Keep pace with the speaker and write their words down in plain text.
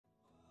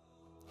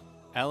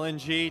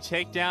LNG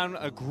take down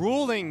a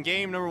grueling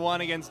game number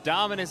 1 against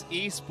Dominus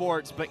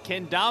Esports, but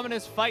can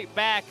Dominus fight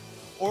back,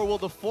 or will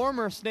the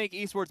former Snake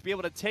Esports be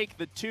able to take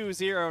the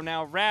 2-0?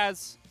 Now,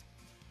 Raz,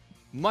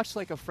 much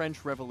like a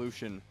French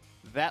Revolution,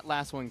 that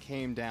last one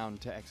came down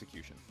to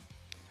execution.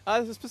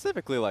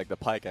 Specifically, like the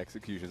pike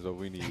execution is what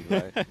we need,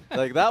 right?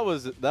 Like that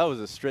was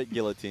a straight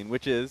guillotine,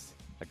 which is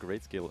a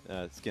great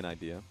skin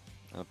idea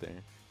out there.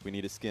 We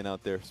need a skin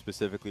out there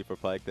specifically for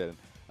pike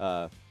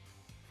that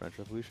French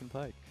Revolution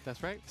pike.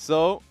 That's right.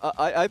 So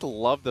I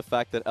love the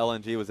fact that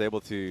LNG was able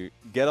to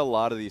get a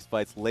lot of these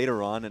fights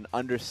later on and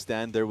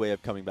understand their way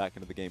of coming back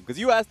into the game. Because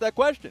you asked that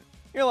question.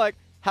 You're like,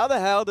 how the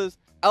hell does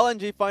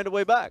LNG find a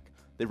way back?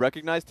 They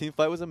recognized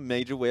teamfight was a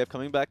major way of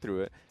coming back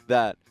through it.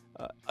 That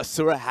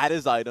Asura had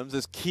his items,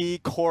 his key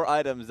core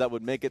items that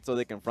would make it so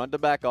they can front to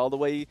back all the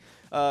way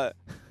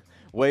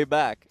way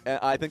back. And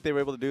I think they were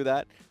able to do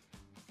that.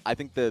 I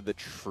think the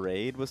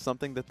trade was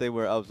something that I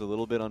was a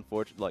little bit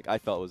unfortunate, like I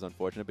felt was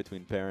unfortunate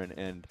between Perrin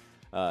and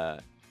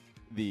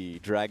the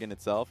dragon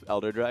itself,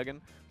 Elder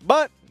Dragon.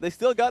 But they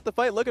still got the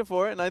fight looking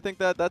for it, and I think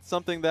that that's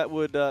something that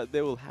would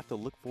they will have to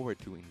look forward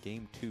to in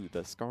Game 2,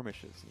 the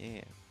skirmishes.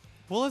 Yeah.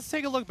 Well, let's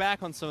take a look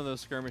back on some of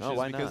those skirmishes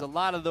because not? a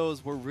lot of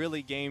those were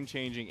really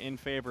game-changing in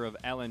favor of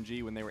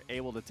LNG when they were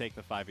able to take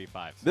the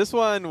 5v5s. This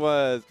one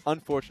was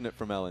unfortunate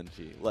from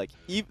LNG. Like,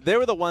 they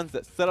were the ones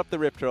that set up the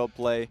Rip Trail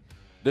play,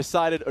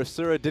 decided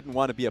Asura didn't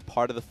want to be a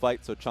part of the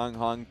fight, so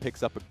Chanhong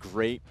picks up a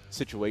great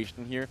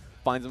situation here,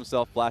 finds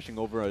himself flashing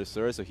over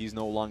Asura, so he's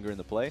no longer in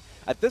the play.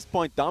 At this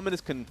point,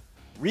 Dominus can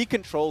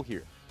recontrol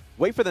here.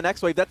 Wait for the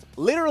next wave. That's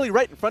literally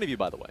right in front of you,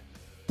 by the way.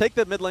 Take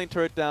the mid lane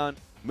turret down,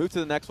 move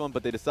to the next one,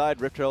 but they decide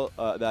Rip Trail,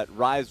 that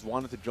Rise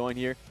wanted to join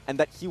here, and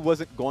that he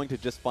wasn't going to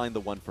just find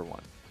the 1-for-1.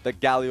 That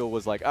Galio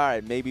was like, all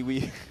right, maybe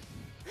we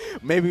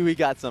maybe we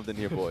got something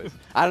here, boys.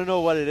 I don't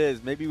know what it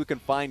is. Maybe we can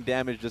find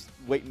damage just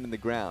waiting in the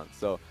ground.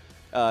 So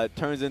it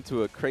turns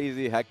into a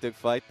crazy, hectic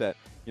fight that,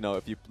 you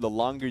know, the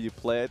longer you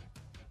play it,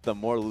 the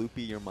more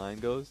loopy your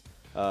mind goes.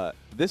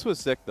 This was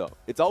sick, though.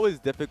 It's always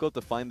difficult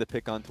to find the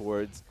pick on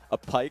towards a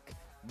pike,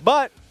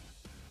 but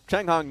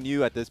Chanhong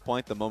knew at this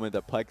point, the moment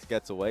that Pike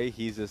gets away,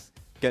 he's just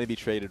going to be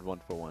traded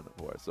 1-for-1, of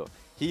course. So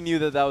he knew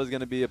that that was going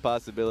to be a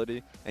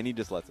possibility, and he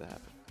just lets it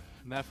happen.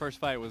 And that first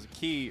fight was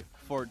key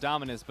for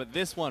Dominus, but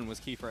this one was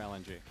key for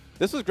LNG.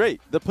 This was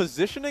great. The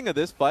positioning of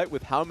this fight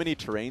with how many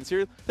terrains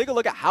here, take a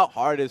look at how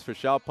hard it is for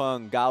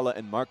Xiaopeng, GALA,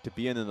 and Mark to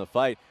be in the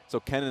fight, so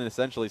Kennen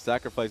essentially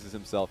sacrifices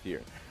himself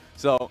here.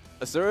 So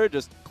Asura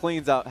just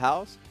cleans out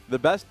house. The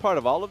best part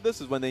of all of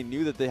this is when they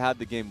knew that they had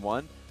the game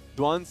won,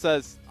 Duan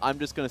says, I'm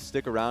just going to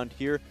stick around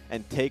here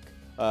and take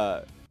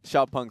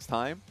Xiaopeng's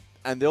time,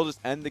 and they'll just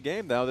end the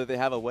game now that they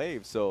have a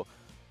wave. So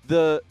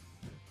the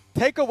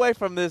takeaway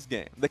from this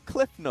game, the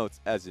cliff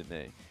notes, as you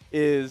may,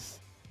 is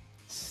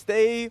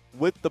stay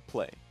with the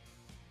play.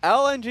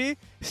 LNG,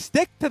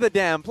 stick to the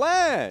damn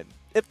plan.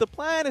 If the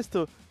plan is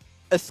to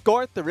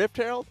escort the Rift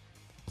Herald,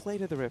 play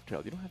to the Rift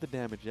Herald. You don't have the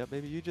damage yet,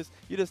 baby. You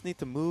just need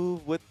to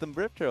move with the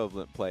Rift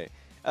Herald play.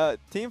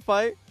 Team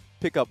fight,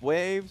 pick up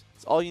waves.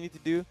 That's all you need to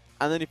do.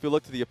 And then if you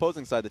look to the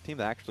opposing side, the team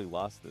that actually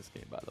lost this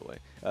game, by the way,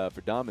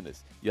 for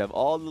Dominus, you have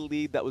all the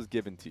lead that was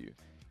given to you.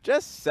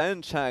 Just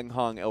send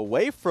Chanhong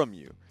away from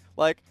you.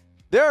 Like,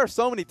 there are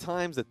so many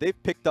times that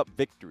they've picked up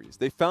victories.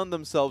 They found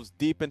themselves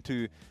deep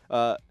into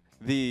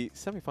the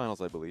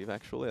semifinals, I believe,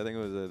 actually. I think it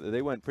was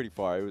they went pretty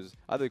far. It was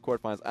either the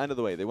quarterfinals. End of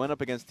the way, they went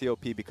up against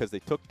TOP because they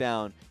took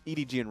down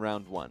EDG in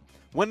round 1.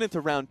 Went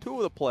into round 2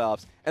 of the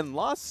playoffs and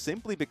lost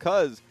simply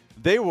because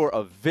they were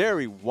a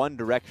very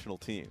one-directional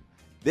team.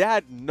 They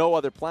had no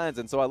other plans,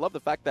 and so I love the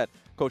fact that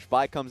Coach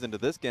Bai comes into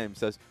this game and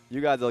says,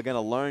 you guys are going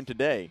to learn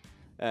today.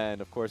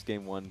 And, of course,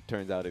 Game 1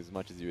 turns out as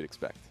much as you would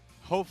expect.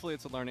 Hopefully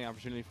it's a learning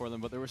opportunity for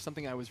them, but there was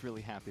something I was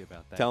really happy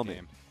about that Tell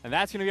game. me. And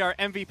that's going to be our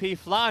MVP,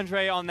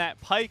 Flande, on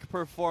that Pike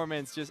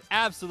performance. Just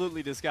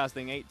absolutely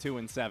disgusting,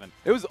 8-2-7.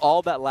 It was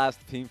all that last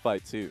team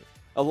fight, too.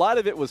 A lot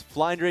of it was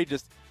Flande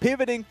just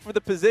pivoting for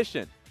the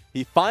position.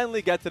 He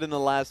finally gets it in the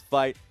last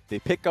fight. They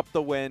pick up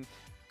the win.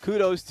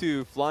 Kudos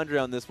to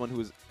Flande on this one, who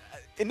was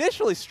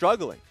initially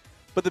struggling.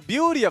 But the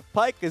beauty of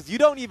Pike is you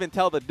don't even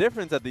tell the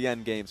difference at the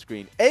end game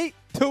screen.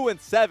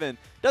 8-2-7.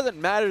 Doesn't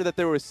matter that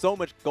there was so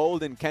much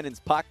gold in Kennen's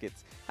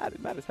pockets. It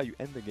matters how you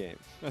end the game.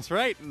 That's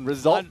right.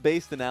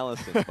 Result-based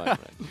analysis, my friend.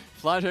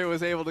 Flande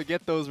was able to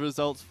get those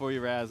results for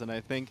you, Raz, and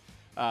I think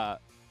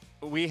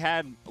we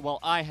had, well,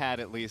 I had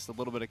at least a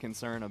little bit of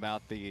concern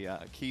about the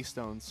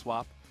Keystone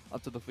swap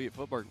up to the Fleet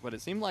Footwork, but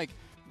it seemed like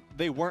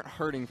they weren't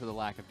hurting for the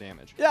lack of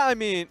damage. Yeah, I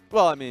mean,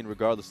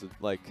 regardless of,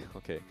 like,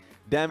 okay,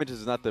 damage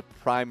is not the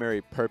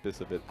primary purpose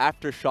of it.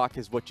 Aftershock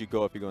is what you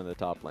go if you go in the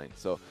top lane.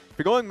 So if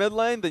you're going mid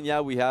lane, then yeah,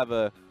 we have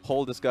a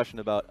whole discussion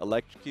about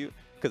Electrocute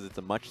because it's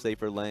a much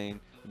safer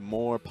lane,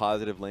 more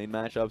positive lane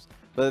matchups.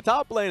 But the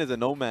top lane is a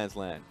no man's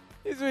land.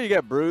 This is where you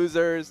get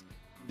bruisers,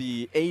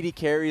 the AD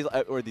carries,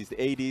 or these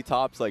AD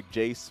tops like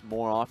Jace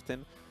more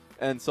often.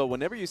 And so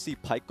whenever you see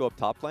Pike go up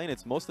top lane,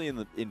 it's mostly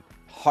in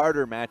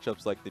harder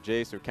matchups like the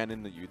Jace or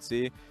Kennen that you'd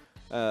see.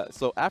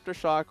 So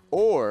Aftershock,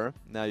 or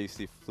now you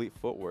see Fleet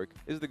Footwork,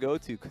 is the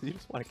go-to because you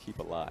just want to keep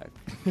alive.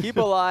 Keep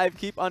alive,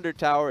 keep under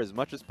tower as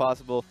much as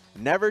possible.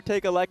 Never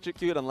take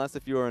Electrocute unless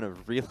if you are in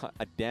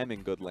a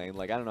damning good lane.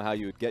 Like, I don't know how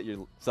you would get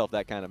yourself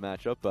that kind of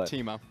matchup, but...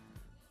 Teemo.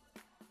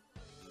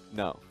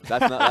 No,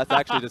 that's not. That's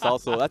actually just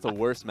also, that's a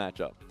worse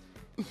matchup.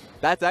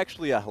 That's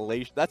actually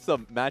that's a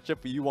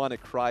matchup where you want to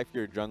cry for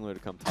your jungler to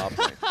come top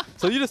lane.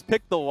 So you just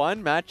pick the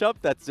one matchup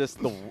that's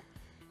just the...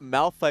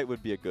 Malphite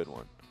would be a good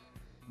one.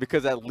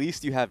 Because at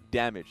least you have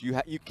damage.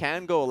 You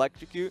can go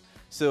Electrocute.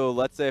 So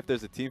let's say if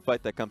there's a team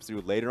fight that comes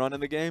through later on in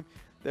the game,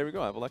 there we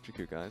go. I have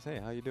Electrocute, guys. Hey,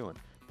 how you doing?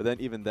 But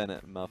then even then,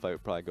 Malphite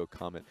would probably go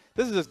Comet.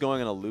 This is just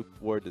going on a loop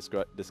word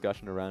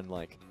discussion around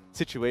like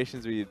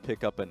situations where you'd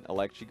pick up an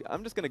Electrocute.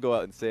 I'm just gonna go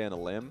out and say on a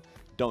limb,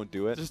 don't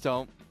do it. Just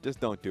don't.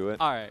 Just don't do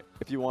it. All right.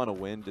 If you want to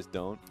win, just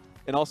don't.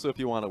 And also, if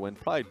you want to win,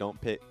 probably don't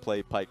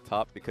play Pyke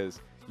top because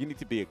you need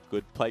to be a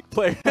good Pyke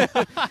player. And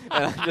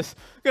I'm just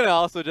going to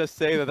also just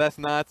say that that's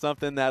not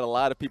something that a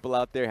lot of people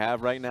out there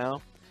have right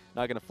now.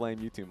 Not going to flame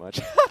you too much.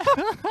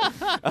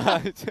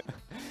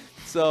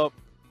 So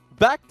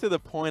back to the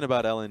point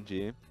about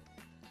LNG.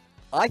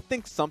 I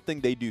think something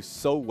they do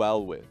so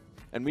well with,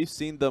 and we've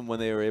seen them when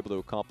they were able to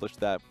accomplish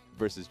that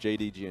versus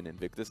JDG and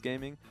Invictus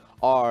Gaming,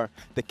 are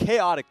the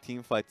chaotic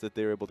team fights that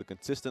they're able to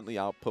consistently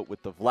output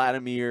with the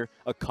Vladimir,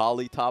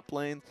 Akali top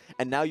lanes,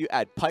 and now you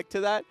add Pyke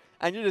to that,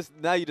 and you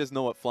just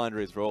know what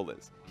Flandere's role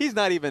is. He's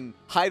not even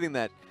hiding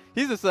that.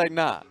 He's just like,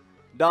 nah,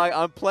 dog,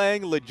 I'm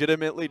playing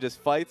legitimately just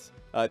fights,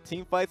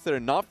 team fights that are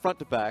not front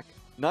to back,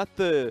 not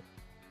the,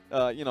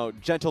 you know,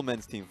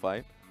 gentleman's team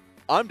fight.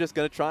 I'm just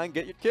gonna try and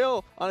get your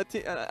kill on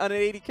an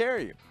 80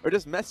 carry, or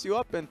just mess you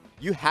up, and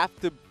you have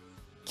to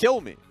kill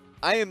me.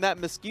 I am that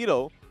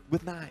mosquito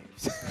with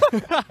knives.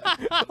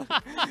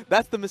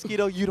 That's the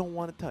mosquito you don't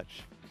want to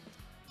touch.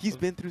 He's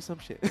been through some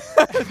shit.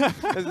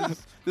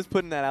 just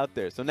putting that out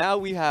there. So now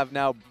we have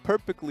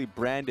perfectly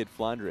branded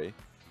Flandre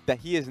that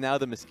he is now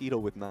the mosquito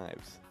with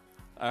knives.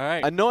 All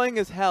right. Annoying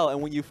as hell,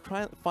 and when you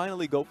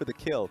finally go for the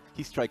kill,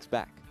 he strikes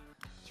back.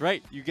 That's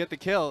right. You get the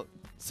kill.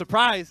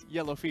 Surprise,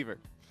 yellow fever.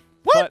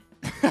 What?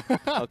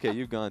 Okay,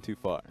 you've gone too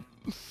far.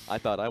 I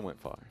thought I went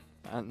far.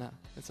 No,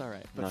 it's all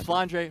right. But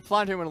Flandre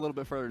went a little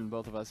bit further than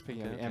both of us,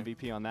 picking okay. the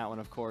MVP on that one,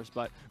 of course.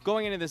 But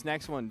going into this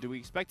next one, do we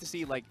expect to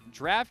see like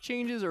draft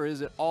changes, or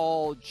is it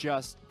all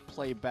just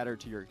play better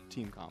to your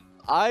team comp?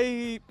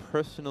 I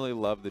personally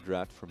love the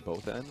draft from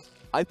both ends.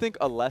 I think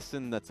a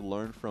lesson that's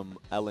learned from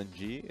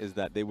LNG is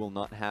that they will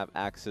not have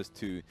access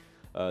to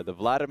the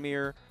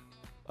Vladimir,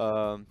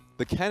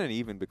 the Cannon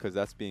even, because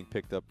that's being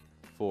picked up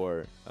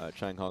for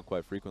Chanhong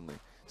quite frequently.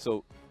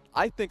 So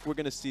I think we're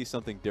going to see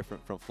something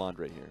different from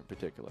Flandre here in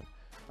particular.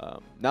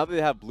 Now that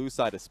they have blue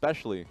side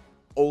especially,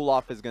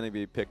 Olaf is going to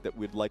be a pick that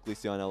we'd likely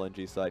see on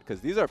LNG side,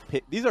 because these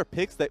are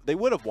picks that they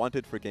would have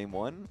wanted for game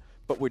 1,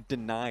 but were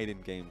denied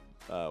in game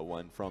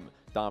 1 from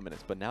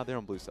Dominus. But now they're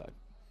on blue side.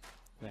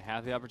 They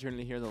have the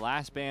opportunity here. The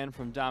last ban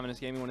from Dominus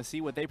Gaming. We want to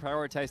see what they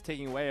prioritize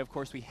taking away. Of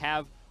course, we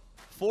have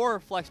 4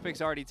 flex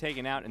picks already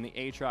taken out in the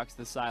Aatrox,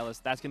 the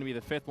Sylas. That's going to be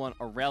the 5th one,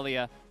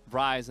 Aurelia,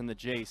 Ryze, and the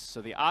Jace.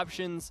 So the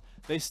options,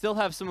 they still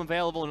have some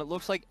available, and it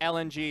looks like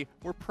LNG,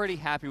 we're pretty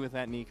happy with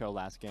that Nico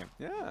last game.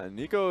 Yeah,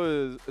 Nico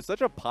is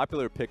such a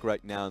popular pick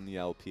right now in the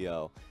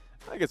LPL.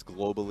 I guess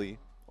globally,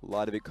 a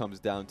lot of it comes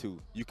down to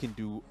you can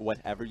do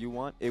whatever you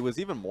want. It was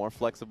even more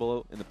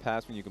flexible in the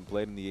past when you can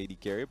play it in the AD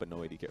carry, but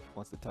no AD carry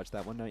wants to touch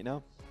that one right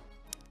now.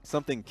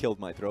 Something killed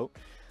my throat.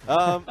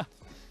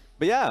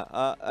 But yeah,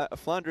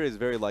 Flandre is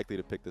very likely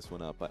to pick this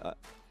one up,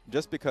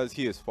 just because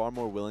he is far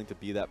more willing to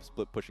be that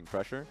split pushing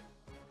pressure.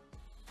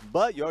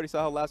 But you already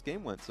saw how last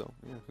game went, so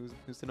yeah,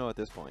 who's to know at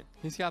this point?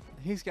 He's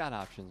got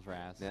options,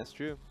 Raz. That's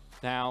true.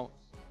 Now,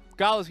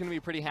 GALA's going to be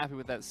pretty happy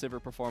with that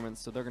Sivir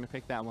performance, so they're going to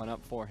pick that one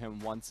up for him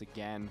once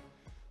again.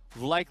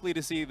 Likely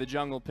to see the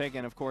jungle pick,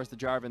 and of course the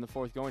Jarvan, the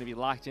 4th, going to be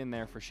locked in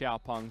there for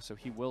Xiaopeng, so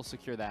he will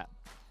secure that.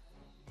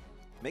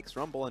 Makes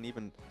Rumble an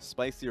even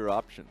spicier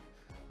option.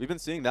 We've been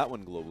seeing that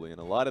one globally, and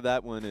a lot of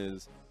that one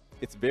is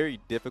it's very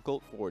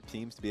difficult for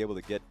teams to be able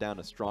to get down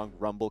a strong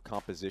Rumble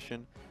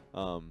composition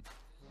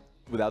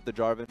without the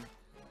Jarvan,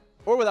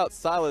 or without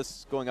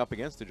Sylas going up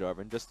against the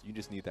Jarvan. You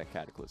just need that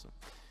Cataclysm.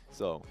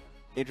 So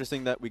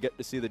interesting that we get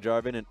to see the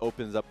Jarvan and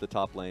opens up the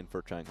top lane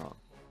for Chanhong.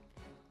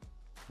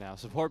 Now,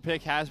 support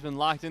pick has been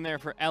locked in there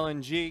for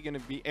LNG. Going to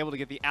be able to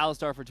get the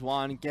Alistar for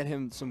Duan, get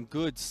him some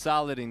good,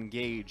 solid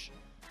engage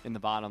in the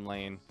bottom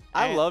lane.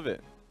 I love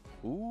it.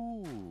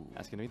 Ooh.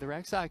 That's going to be the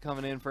Rek'Sai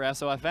coming in for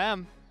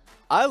SofM.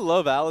 I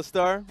love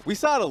Alistar. We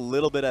saw it a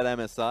little bit at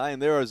MSI,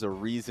 and there was a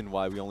reason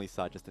why we only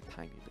saw just a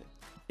tiny bit.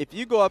 If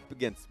you go up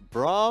against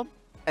Braum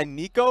and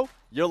Nico,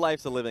 your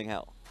life's a living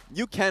hell.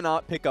 You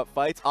cannot pick up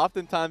fights.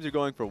 Oftentimes you're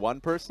going for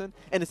one person,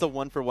 and it's a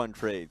one-for-one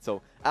trade.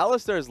 So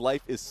Alistar's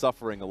life is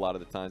suffering a lot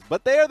of the times.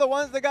 But they are the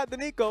ones that got the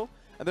Nico,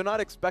 and they're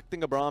not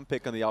expecting a Braum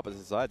pick on the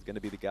opposite side. It's going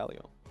to be the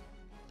Galio.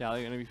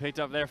 Galio going to be picked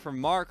up there for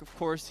Mark. Of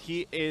course,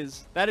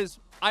 that is,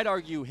 I'd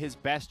argue, his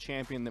best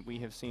champion that we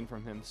have seen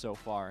from him so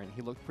far, and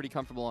he looked pretty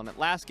comfortable on it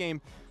last game.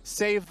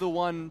 Save the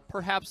one,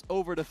 perhaps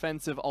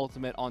over-defensive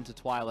ultimate onto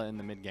Twila in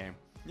the mid-game.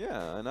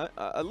 Yeah, and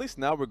at least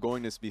now we're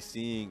going to be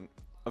seeing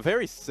a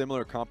very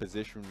similar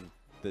composition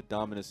that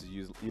Dominus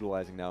is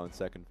utilizing now in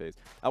second phase.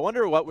 I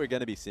wonder what we're going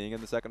to be seeing in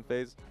the second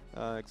phase,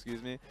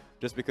 excuse me,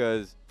 just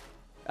because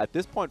at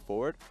this point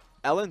forward,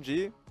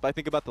 LNG, if I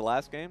think about the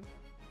last game,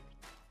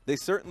 they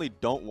certainly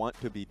don't want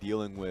to be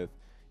dealing with,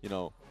 you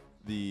know,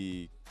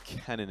 the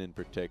Kennen in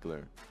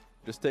particular.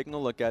 Just taking a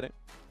look at it,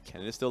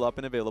 Kennen is still up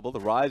and available. The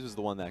Rise was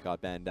the one that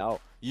got banned out.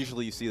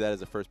 Usually you see that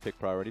as a first pick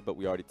priority, but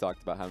we already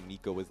talked about how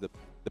Nico was the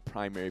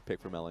primary pick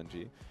from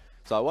LNG.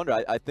 So I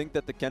wonder, I think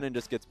that the Kennen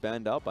just gets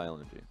banned out by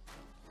LNG.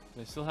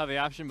 They still have the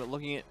option, but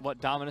looking at what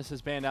Dominus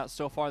has banned out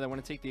so far, they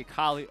want to take the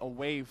Akali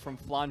away from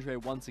Flande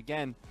once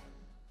again.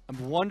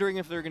 I'm wondering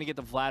if they're going to get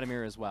the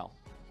Vladimir as well.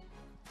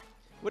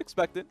 Would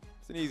expect it.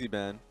 It's an easy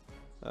ban.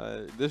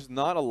 There's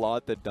not a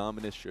lot that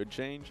Dominus should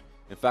change.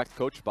 In fact,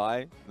 Coach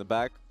Bai in the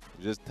back,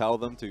 just tell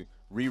them to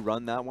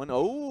rerun that one.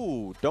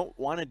 Oh, don't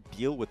want to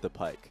deal with the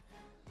Pyke.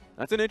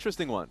 That's an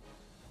interesting one.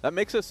 That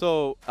makes it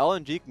so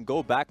LNG can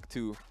go back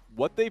to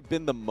what they've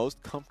been the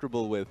most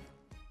comfortable with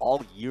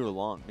all year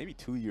long, maybe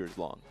 2 years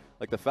long.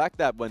 Like the fact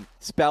that when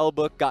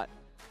Spellbook got,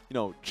 you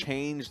know,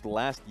 changed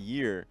last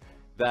year,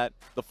 that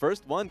the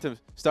first one to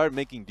start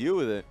making deal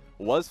with it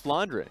was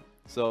Flande.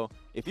 So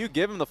if you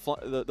give him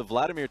the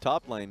Vladimir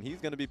top lane, he's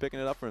going to be picking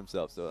it up for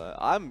himself. So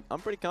I'm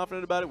pretty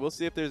confident about it. We'll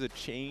see if there's a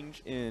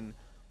change in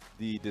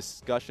the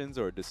discussions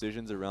or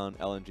decisions around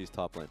LNG's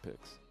top lane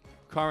picks.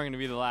 Karma going to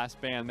be the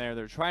last ban there.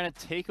 They're trying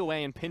to take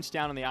away and pinch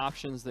down on the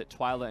options that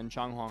Twila and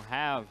Chanhong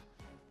have.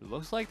 It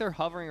looks like they're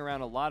hovering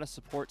around a lot of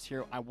supports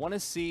here. I want to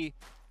see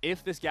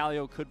if this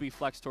Galio could be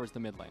flexed towards the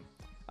mid lane.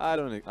 I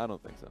don't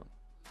think so.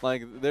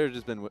 Like, there's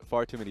just been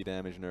far too many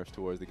damage nerfs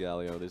towards the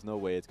Galio. There's no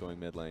way it's going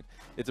mid lane.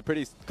 It's a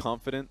pretty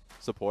confident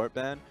support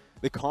ban.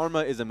 The Karma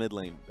is a mid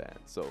lane ban.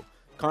 So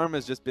Karma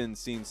has just been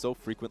seen so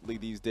frequently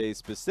these days,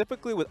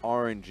 specifically with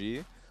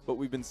RNG. But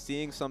we've been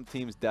seeing some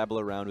teams dabble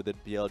around with it.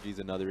 BLG is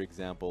another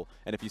example.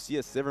 And if you see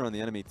a Sivir on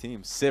the enemy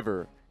team,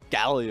 Sivir,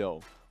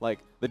 Galio, like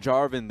the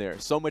Jarvan there,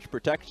 so much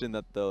protection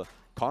that the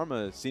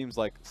Karma seems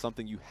like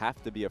something you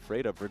have to be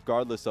afraid of,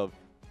 regardless of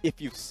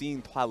if you've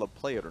seen Twila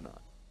play it or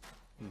not.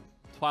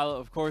 Twila,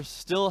 of course,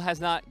 still has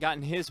not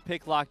gotten his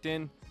pick locked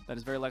in. That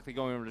is very likely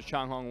going over to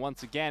Chanhong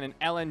once again. And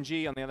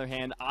LNG, on the other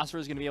hand,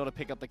 Asura is going to be able to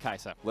pick up the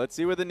Kai'Sa. Let's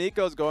see where the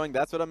Nico's going.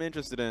 That's what I'm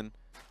interested in.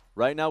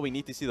 Right now, we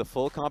need to see the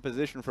full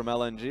composition from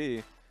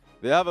LNG.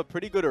 They have a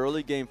pretty good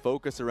early game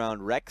focus around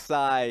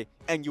Rek'Sai,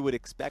 and you would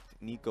expect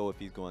Nico if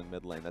he's going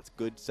mid lane. That's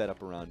good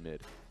setup around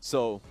mid.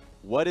 So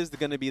what is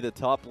going to be the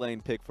top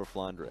lane pick for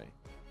Flande?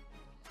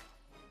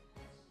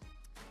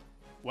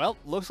 Well,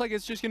 looks like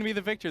it's just going to be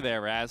the Victor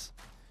there, Raz.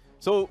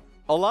 So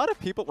a lot of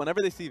people, whenever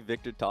they see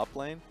Victor top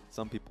lane,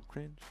 some people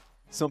cringe.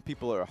 Some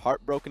people are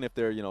heartbroken if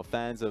they're, you know,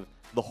 fans of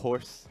the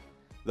horse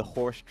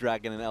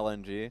dragon and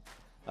LNG.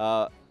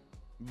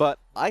 But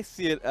I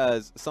see it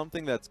as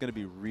something that's going to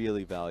be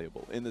really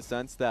valuable in the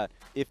sense that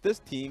if this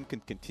team can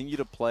continue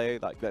to play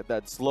like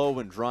that slow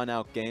and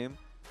drawn-out game,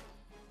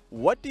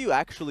 what do you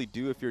actually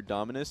do if you're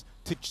Dominus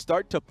to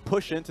start to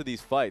push into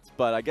these fights?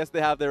 But I guess they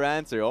have their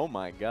answer. Oh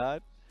my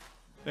god.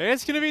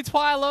 It's going to be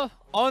Twila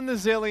on the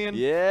Zilean.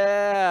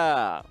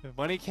 Yeah.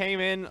 When he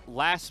came in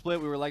last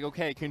split, we were like,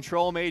 okay,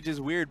 control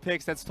mages, weird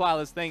picks, that's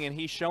Twila's thing, and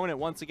he's showing it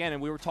once again.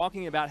 And we were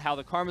talking about how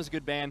the Karma's a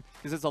good ban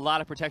because it's a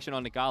lot of protection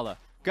on the GALA.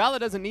 GALA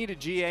doesn't need a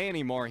GA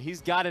anymore. He's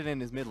got it in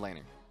his mid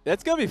laner.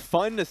 It's going to be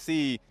fun to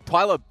see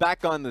Twila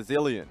back on the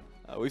Zilean.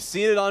 We've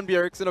seen it on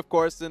Bjergsen, of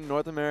course, in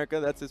North America.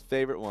 That's his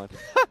favorite one.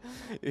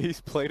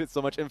 He's played it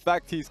so much. In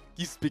fact, he's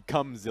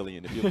become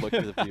Zilean if you look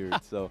at the beard.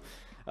 So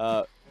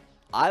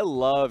I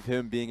love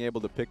him being able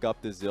to pick up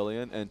the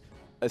Zilean and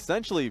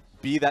essentially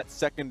be that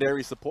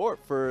secondary support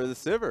for the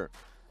Sivir.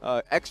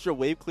 Extra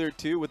wave clear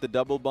too with the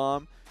double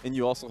bomb, and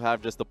you also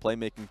have just the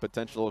playmaking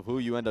potential of who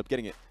you end up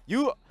getting it.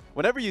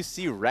 Whenever you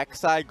see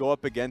Rek'Sai go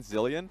up against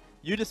Zilean,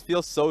 you just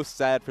feel so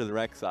sad for the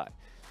Rek'Sai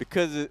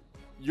because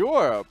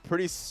you're a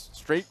pretty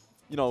straight,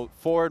 you know,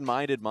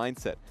 forward-minded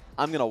mindset.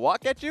 I'm going to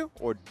walk at you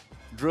or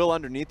drill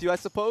underneath you, I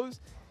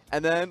suppose,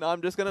 and then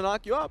I'm just going to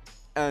knock you up.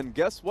 And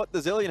guess what the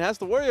Zilean has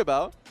to worry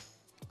about?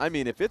 I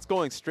mean, if it's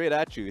going straight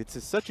at you,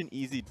 it's such an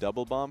easy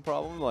double bomb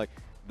problem. Like,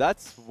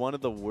 that's one of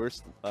the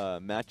worst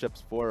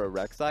matchups for a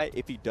Rek'Sai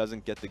if he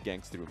doesn't get the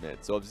ganks through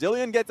mid. So if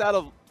Zilean gets out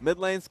of mid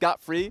lane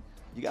scot-free,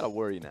 you got to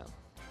worry now.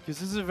 Because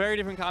this is a very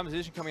different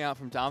composition coming out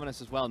from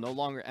Dominus as well. No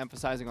longer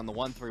emphasizing on the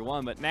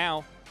 1-3-1, but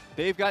now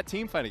they've got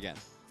teamfight again.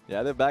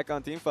 Yeah, they're back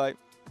on teamfight.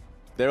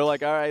 They're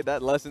like, all right,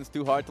 that lesson's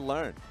too hard to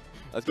learn.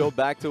 Let's go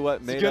back to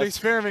what made us... Good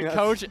experiment,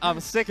 coach. I'm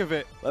sick of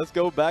it. Let's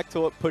go back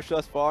to what pushed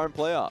us far in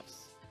playoffs.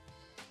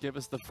 Give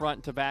us the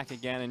front to back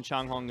again, and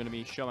Chanhong going to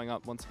be showing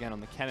up once again on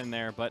the Kennen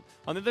there. But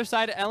on the other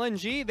side of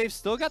LNG, they've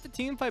still got the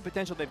teamfight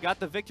potential. They've got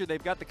the Victor,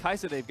 they've got the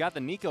Kai'Sa, they've got the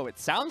Nico. It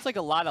sounds like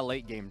a lot of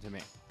late game to me.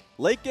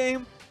 Late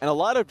game and a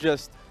lot of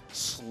just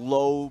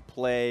slow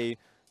play,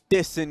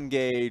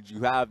 disengage,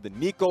 you have the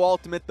Nico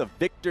ultimate, the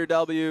Victor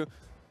W.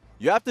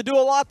 You have to do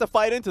a lot to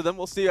fight into them.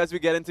 We'll see as we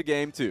get into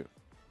game 2.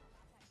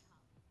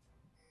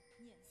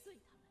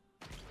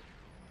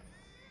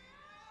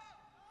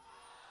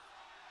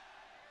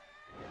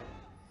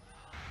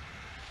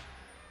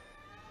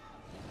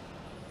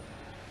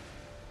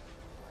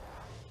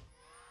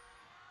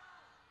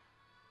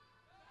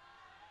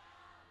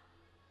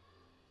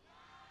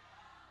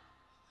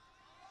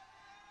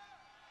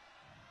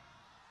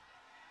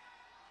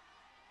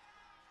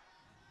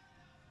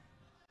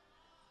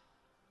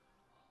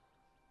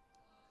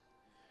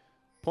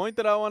 Point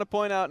that I want to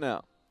point out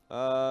now.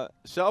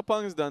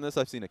 Xiaopeng has done this.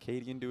 I've seen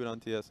Acadian do it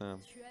on TSM.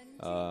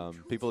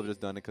 People have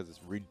just done it because it's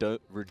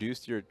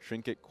reduced your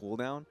trinket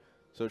cooldown.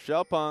 So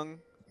Xiaopeng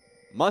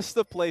must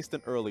have placed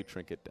an early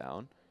trinket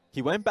down.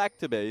 He went back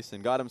to base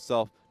and got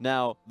himself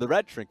now the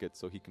red trinket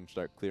so he can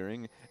start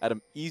clearing at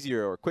an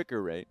easier or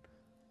quicker rate.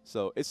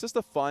 So it's just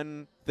a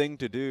fun thing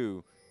to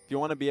do if you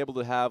want to be able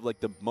to have like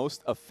the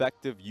most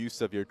effective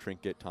use of your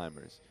trinket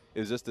timers.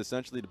 Is just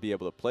essentially to be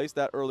able to place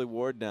that early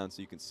ward down so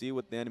you can see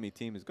what the enemy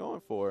team is going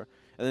for,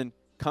 and then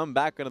come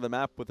back onto the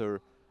map with a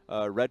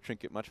red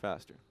trinket much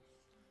faster.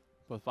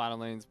 Both bottom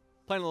lanes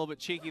playing a little bit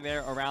cheeky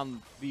there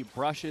around the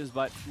brushes,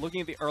 but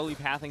looking at the early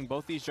pathing,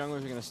 both these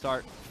junglers are going to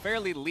start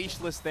fairly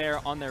leashless there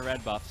on their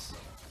red buffs.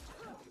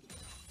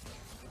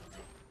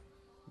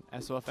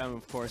 SofM,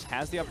 of course,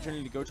 has the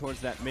opportunity to go towards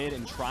that mid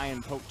and try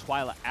and poke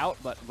Twila out,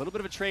 but a little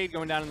bit of a trade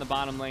going down in the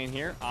bottom lane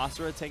here.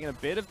 Asura taking a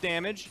bit of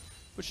damage,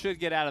 but should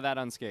get out of that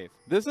unscathed.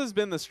 This has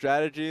been the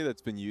strategy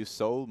that's been used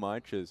so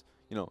much is,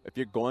 you know, if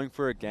you're going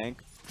for a gank,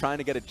 trying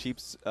to get a cheap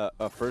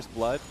first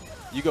blood,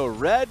 you go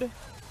red,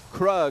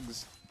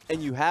 Krugs,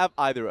 and you have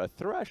either a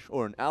Thresh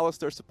or an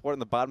Alistar support on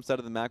the bottom side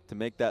of the map to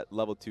make that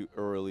level 2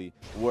 early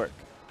work.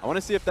 I want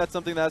to see if that's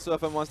something that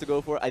SofM wants to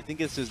go for. I think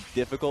it's just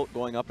difficult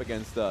going up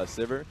against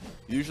Sivir.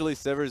 Usually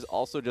Sivers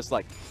also just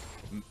like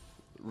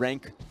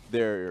rank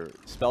their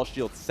spell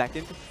shield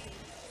second,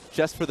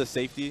 just for the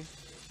safety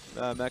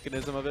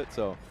mechanism of it,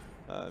 so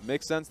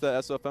makes sense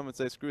that SofM would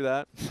say screw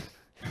that.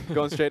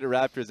 Going straight to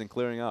Raptors and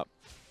clearing up.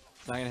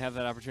 Not going to have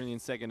that opportunity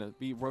instead, going to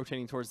be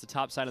rotating towards the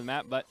top side of the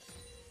map, but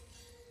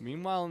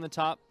meanwhile in the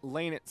top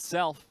lane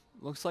itself,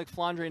 looks like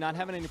Flande not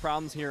having any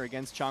problems here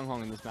against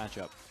Chanhong in this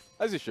matchup.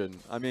 As he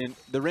shouldn't. I mean,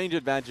 the range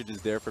advantage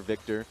is there for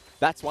Victor.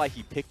 That's why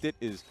he picked it,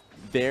 is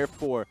there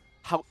for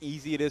how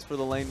easy it is for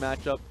the lane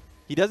matchup.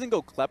 He doesn't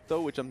go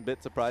Klepto, which I'm a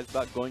bit surprised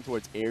about, going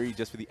towards Airy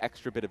just for the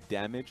extra bit of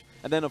damage.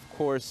 And then, of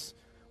course,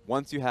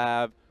 once you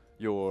have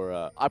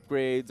your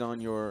upgrades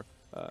on your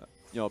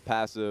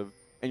passive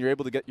and you're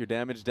able to get your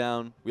damage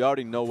down, we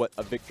already know what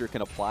a Victor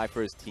can apply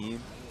for his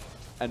team.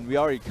 And we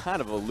already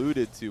kind of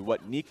alluded to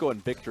what Nico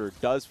and Victor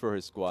does for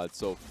his squad.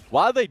 So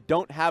while they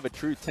don't have a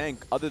true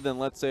tank other than,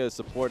 let's say, a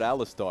support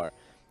Alistar,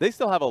 they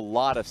still have a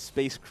lot of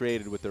space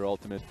created with their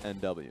ultimate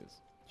NWs.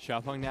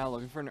 Xiaopeng now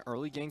looking for an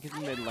early gank in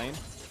the mid lane.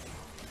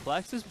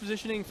 Plex is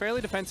positioning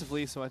fairly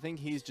defensively, so I think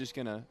he's just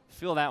going to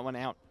feel that one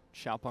out.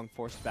 Xiaopeng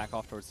forced back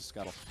off towards the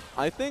scuttle.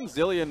 I think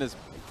Zilean has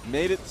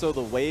made it so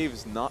the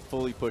wave's not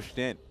fully pushed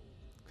in.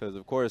 Because,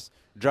 of course,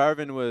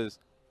 Jarvan was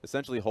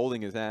essentially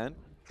holding his hand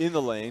in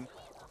the lane,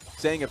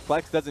 saying if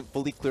Plex doesn't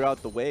fully clear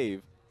out the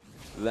wave,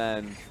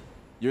 then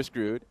you're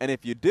screwed. And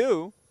if you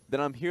do, then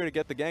I'm here to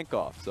get the gank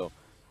off. So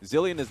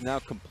Zilean is now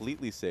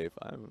completely safe.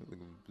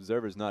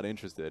 Observer's not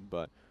interested,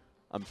 but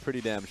I'm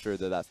pretty damn sure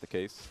that that's the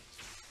case.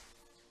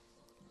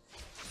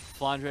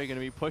 Flande going to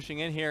be pushing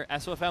in here.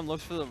 SofM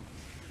looks for the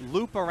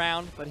loop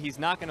around, but he's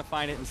not going to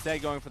find it.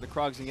 Instead, going for the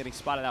Krugs and getting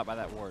spotted out by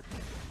that ward.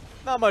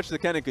 Not much the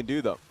Kennen can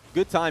do, though.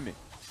 Good timing.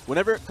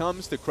 Whenever it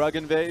comes to Krug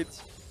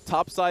invades,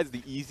 top side's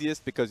the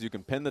easiest because you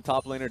can pin the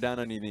top laner down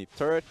underneath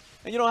turret,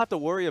 and you don't have to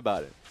worry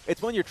about it.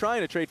 It's when you're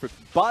trying to trade for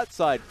bot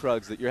side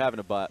Krugs that you're having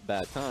a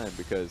bad time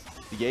because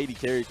the AD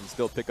carry can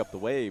still pick up the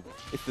wave.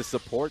 It's the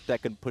support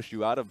that can push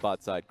you out of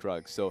bot side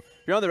Krugs. So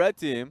if you're on the red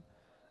team,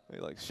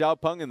 like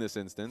Xiaopeng in this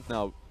instance,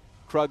 now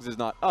Krugs is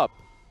not up,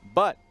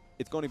 but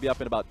it's going to be up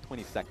in about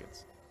 20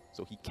 seconds.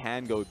 So he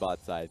can go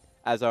bot side.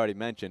 As I already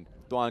mentioned,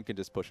 Duan can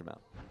just push him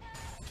out.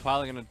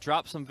 Twila going to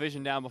drop some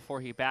vision down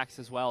before he backs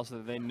as well so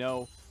that they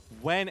know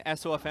when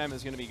SofM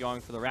is going to be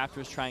going for the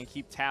Raptors. Try and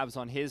keep tabs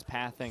on his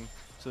pathing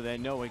so they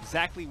know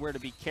exactly where to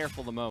be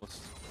careful the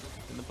most.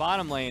 In the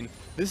bottom lane,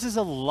 this is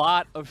a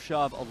lot of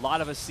shove, a lot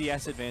of a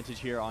CS advantage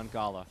here on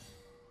GALA.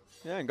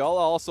 Yeah, and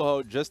GALA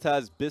also just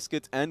has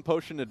biscuits and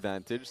potion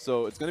advantage,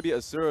 so it's going to be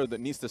Asura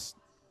that needs to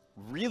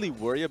really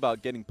worry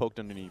about getting poked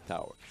underneath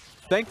tower.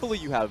 Thankfully,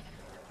 you have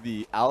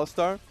the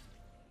Alistar.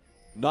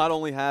 Not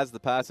only has the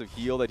passive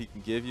heal that he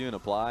can give you and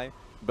apply,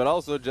 but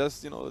also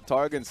just, the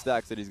target and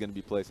stacks that he's going to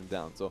be placing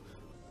down. So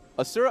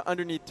Asura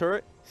underneath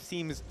turret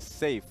seems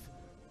safe.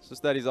 It's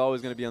just that he's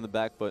always going to be on the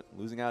back foot,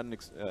 losing out in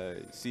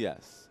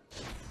CS.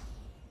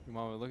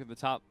 While we look at the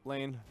top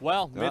lane,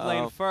 well, mid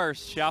lane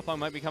first. Xiaopeng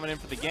might be coming in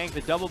for the gank.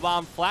 The double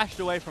bomb flashed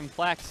away from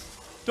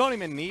Plex. Don't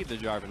even need the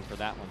Jarvan for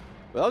that one.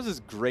 Well, that was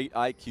just great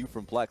IQ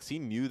from Plex. He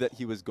knew that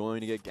he was going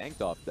to get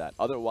ganked off that.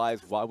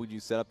 Otherwise, why would you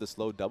set up the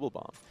slow double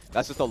bomb?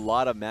 That's just a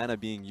lot of mana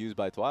being used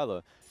by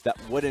Twila that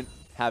wouldn't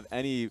have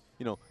any,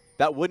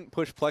 that wouldn't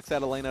push Plex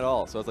out of lane at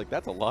all. So I was like,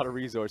 that's a lot of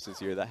resources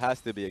here. That has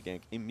to be a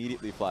gank.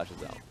 Immediately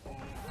flashes out.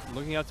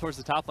 Looking up towards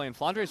the top lane,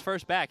 Flandre's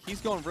first back. He's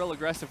going real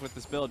aggressive with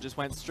this build. Just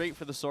went straight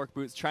for the Sork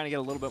boots, trying to get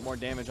a little bit more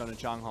damage on a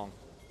Chanhong.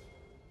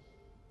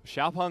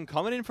 Xiaopeng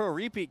coming in for a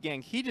repeat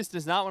gank. He just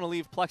does not want to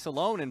leave Plex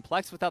alone, and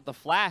Plex without the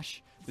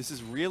flash. This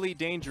is really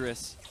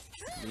dangerous.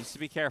 Needs to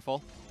be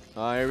careful.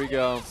 Oh, here we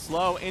go.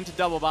 Slow into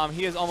double bomb.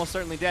 He is almost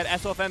certainly dead.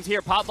 SofM's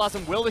here. Pop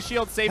Blossom will the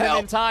shield save him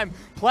in time.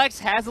 Plex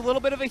has a little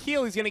bit of a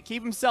heal. He's going to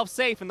keep himself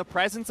safe in the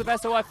presence of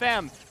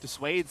SofM.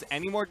 Dissuades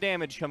any more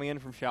damage coming in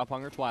from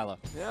Xiaopeng or Twila.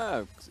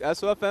 Yeah,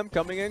 SofM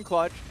coming in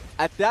clutch.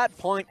 At that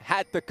point,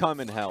 had to come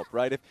and help,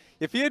 right?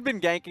 If he had been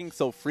ganking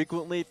so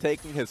frequently,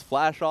 taking his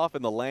flash off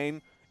in the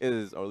lane, or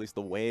at least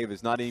the wave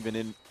is not even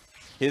in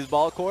his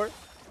ball court,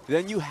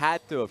 then you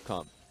had to have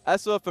come.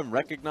 SofM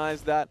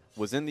recognized that,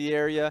 was in the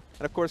area,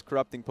 and of course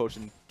Corrupting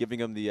Potion giving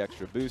him the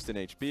extra boost in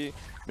HP,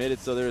 made it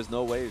so there is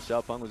no way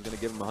Xiaopeng was going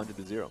to give him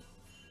 100-0.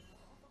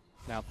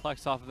 Now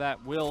Plex off of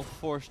that will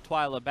force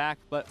Twila back,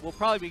 but will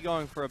probably be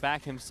going for a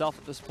back himself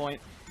at this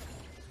point.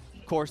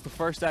 Of course, the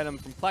first item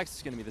from Plex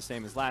is going to be the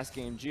same as last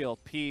game,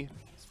 GLP.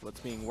 It's what's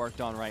being worked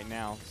on right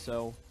now.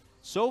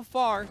 So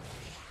far,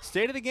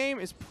 state of the game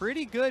is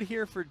pretty good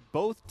here for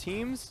both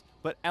teams,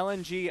 but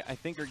LNG, I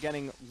think, are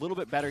getting a little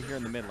bit better here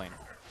in the mid lane.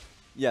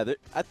 Yeah,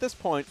 at this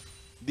point,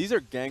 these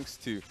are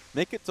ganks to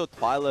make it so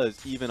Twila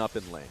is even up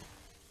in lane,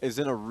 is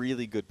in a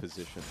really good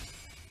position.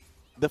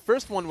 The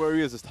first one where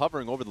he was just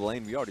hovering over the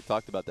lane, we already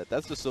talked about that.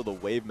 That's just so the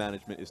wave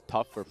management is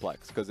tough for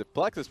Plex. Because if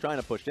Plex is trying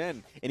to push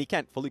in and he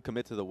can't fully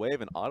commit to the wave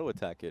and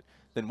auto-attack it,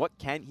 then what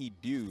can he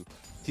do?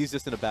 He's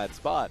just in a bad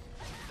spot.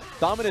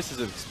 Dominus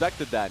has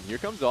expected that, and here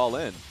comes all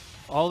in.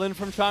 All in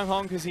from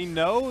Chanhong because he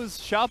knows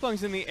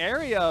Xiaopeng's in the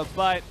area,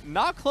 but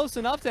not close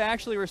enough to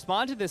actually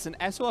respond to this. And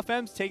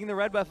SofM's taking the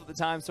red buff at the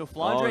time, so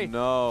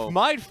Flande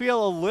might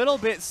feel a little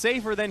bit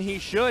safer than he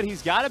should.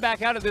 He's got to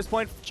back out at this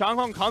point.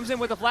 Chanhong comes in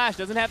with a flash,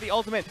 doesn't have the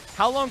ultimate.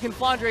 How long can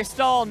Flande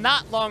stall?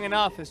 Not long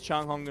enough. Is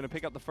Chanhong going to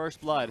pick up the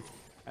first blood?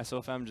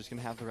 SofM just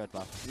going to have the red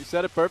buff. You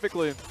said it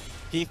perfectly.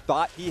 He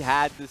thought he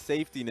had the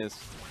safetiness.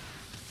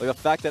 Like the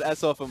fact that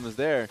SofM was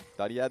there,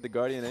 thought he had the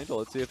Guardian Angel.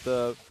 Let's see if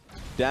the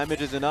damage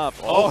is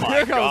enough. Oh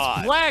here goes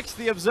Plex.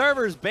 The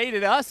observers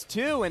baited us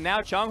too, and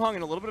now Chanhong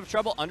in a little bit of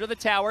trouble under the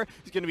tower.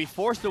 He's going to be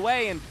forced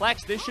away, and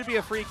Plex, this should be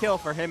a free kill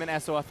for him and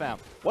SofM.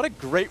 What a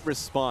great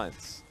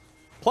response.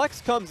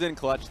 Plex comes in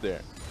clutch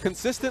there,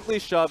 consistently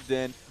shoved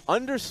in,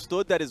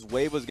 understood that his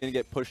wave was going to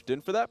get pushed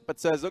in for that, but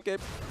says, okay,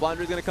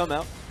 Flander's going to come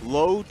out,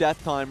 low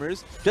death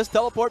timers, just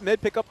teleport mid,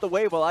 pick up the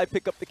wave while I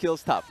pick up the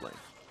kills top lane.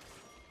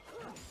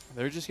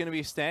 They're just going to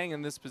be staying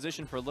in this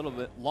position for a little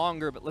bit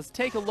longer, but let's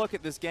take a look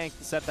at this gank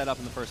to set that up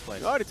in the first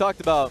place. We already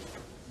talked about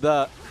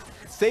the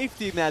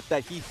safety net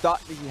that he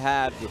thought he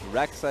had with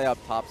Rek'Sai up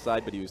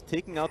topside, but he was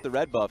taking out the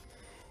red buff.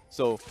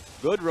 So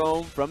good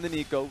roam from the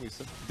Nico. We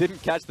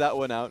didn't catch that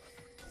one out.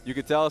 You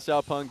could tell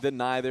Xiaopeng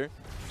didn't either.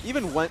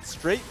 Even went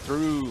straight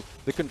through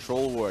the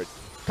control ward.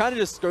 Kind of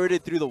just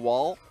skirted through the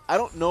wall. I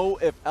don't know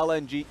if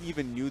LNG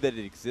even knew that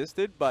it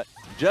existed, but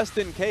just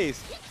in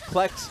case,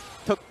 Plex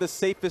took the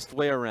safest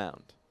way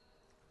around.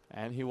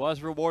 And he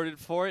was rewarded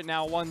for it.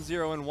 Now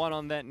 1-0 and 1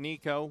 on that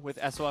Nico, with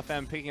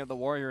SofM picking up the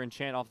Warrior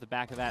Enchant off the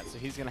back of that. So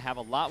he's going to have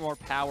a lot more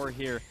power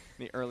here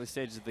in the early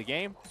stages of the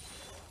game.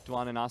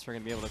 Duan and Asura are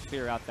going to be able to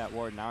clear out that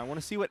ward. Now I want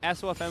to see what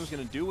SofM is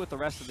going to do with the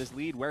rest of this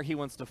lead, where he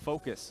wants to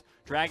focus.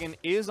 Dragon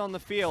is on the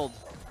field,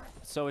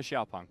 so is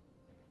Xiaopeng.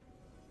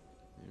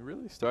 It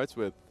really starts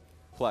with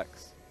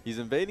Plex. He's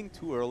invading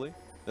too early.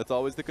 That's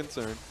always the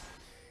concern.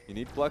 You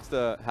need Plex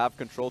to have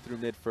control through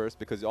mid first,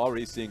 because you're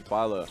already seeing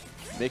Twila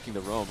making the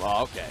roam.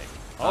 Oh, okay.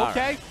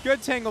 Okay,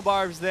 good tangle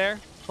barbs there.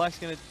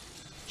 Plex going to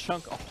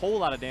chunk a whole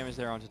lot of damage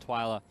there onto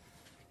Twila.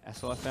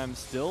 SofM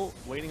still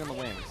waiting on the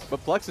wings.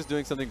 But Plex is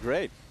doing something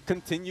great.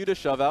 Continue to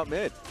shove out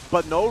mid.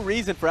 But no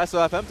reason for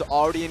SofM to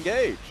already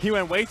engage. He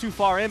went way too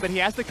far in, but he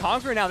has to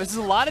conquer now. This is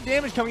a lot of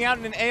damage coming out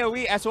in an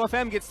AoE.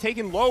 SofM gets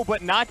taken low,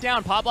 but not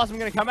down. Pop Blossom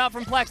going to come out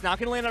from Plex. Not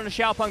going to land on a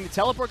Xiaopeng. The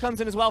teleport comes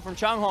in as well from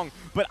Chanhong.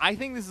 But I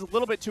think this is a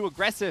little bit too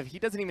aggressive. He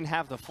doesn't even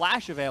have the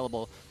flash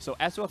available. So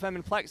SofM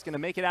and Plex going to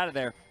make it out of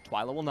there.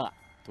 Twila will not.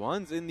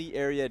 Duan's in the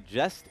area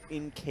just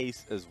in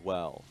case as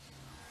well.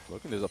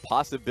 Looking, there's a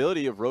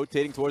possibility of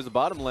rotating towards the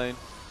bottom lane.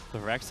 The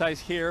Rek'Sai's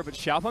here, but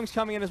Xiaopeng's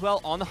coming in as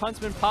well on the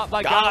Huntsman pop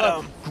by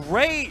GALA.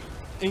 Great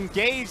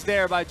engage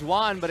there by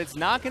Duan, but it's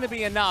not going to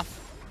be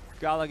enough.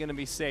 GALA going to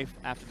be safe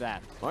after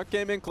that. Mark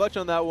came in clutch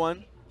on that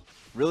one.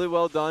 Really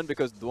well done,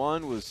 because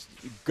Duan was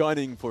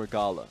gunning for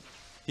GALA.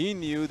 He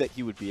knew that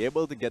he would be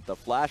able to get the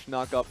flash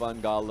knock up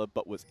on GALA,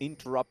 but was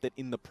interrupted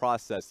in the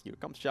process. Here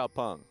comes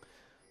Xiaopeng.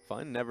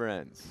 Fun never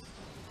ends.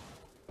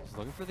 He's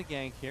looking for the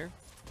gank here.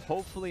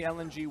 Hopefully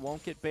LNG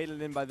won't get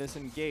baited in by this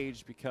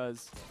engage,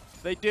 because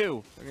if they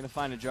do, they're going to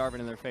find a Jarvan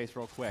in their face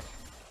real quick.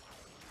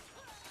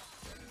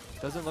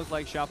 Doesn't look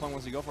like Xiaopeng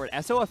wants to go for it.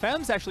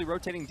 SofM's actually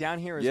rotating down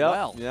here as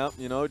well. Yep,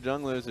 you know,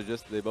 junglers are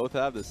just, they both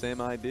have the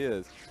same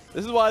ideas.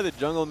 This is why the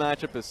jungle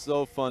matchup is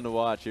so fun to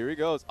watch. Here he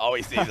goes. Oh,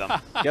 he sees him.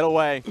 Get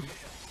away.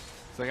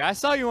 It's like, I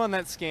saw you on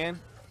that scan.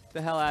 Get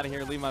the hell out of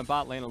here. Leave my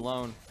bot lane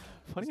alone.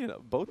 Funny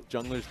enough, both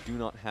junglers do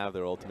not have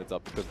their ultimates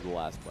up because of the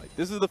last fight.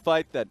 This is the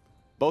fight that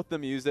both of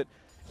them used it.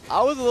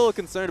 I was a little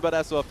concerned about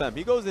SofM.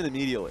 He goes in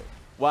immediately,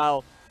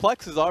 while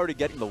Plex is already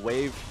getting the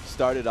wave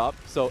started up.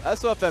 So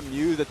SofM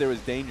knew that there was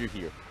danger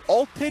here.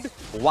 Ulted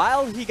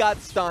while he got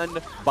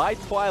stunned by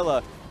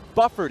Twila,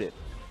 buffered it.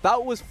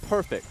 That was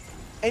perfect.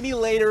 Any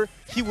later,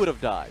 he would have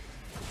died.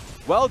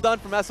 Well done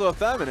from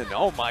SofM, and then,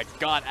 oh my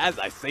god, as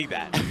I say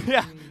that.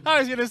 Yeah, I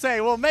was going to say,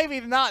 well, maybe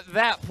not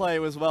that play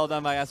was well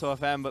done by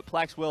SofM, but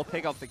Plex will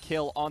pick up the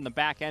kill on the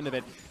back end of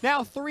it.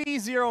 Now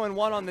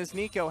 3-0-1 on this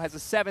Nico, has a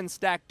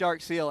 7-stack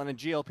Dark Seal and a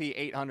GLP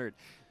 800.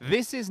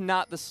 This is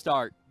not the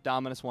start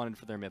Dominus wanted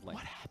for their mid lane.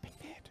 What happened,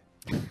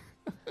 Mid?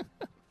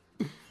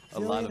 A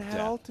lot of death.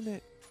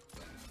 Ultimate.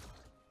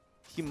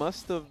 He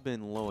must have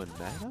been low in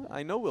mana?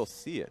 I know we'll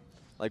see it.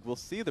 Like, we'll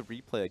see the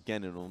replay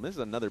again, and we'll miss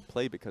another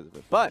play because of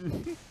it. But,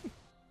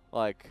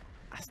 like,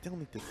 I still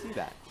need to see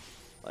that.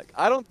 Like,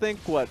 I don't think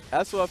what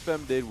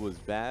SofM did was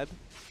bad,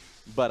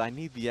 but I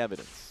need the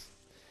evidence.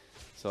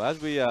 So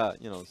as we,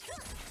 you know,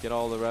 get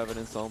all the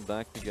evidence all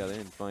back together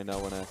and find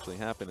out what actually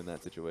happened in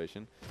that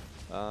situation,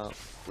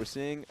 we're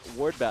seeing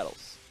ward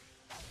battles.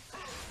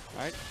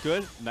 All right,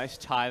 good. Nice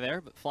tie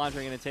there, but Flande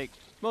going to take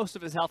most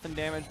of his health and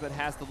damage, but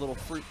has the little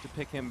fruit to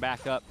pick him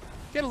back up.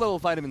 Get a little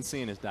vitamin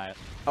C in his diet.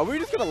 Are we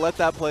just going to let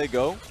that play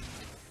go?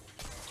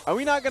 Are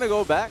we not going to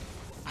go back?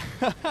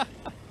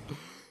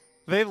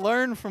 They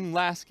learned from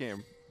last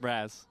game,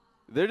 Raz.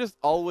 They're just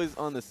always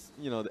on this,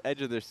 you know, the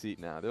edge of their seat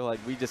now. They're like,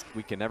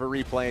 we can never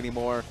replay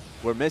anymore.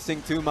 We're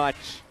missing too much.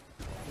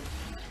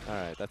 All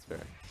right, that's fair.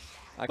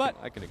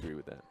 I can agree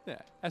with that. Yeah,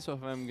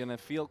 SofM going to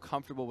feel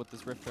comfortable with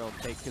this Rift Herald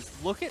take, because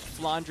look at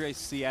Flandre's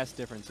CS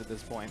difference at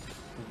this point.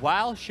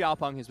 While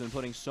Xiaopeng has been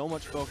putting so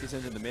much focus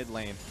into the mid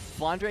lane,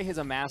 Flande has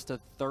amassed a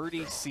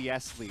 30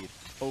 CS lead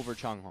over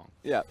Chanhong.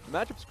 Yeah, the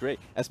matchup's great,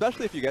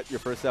 especially if you get your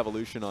first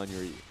evolution on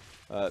your E.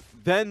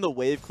 Then the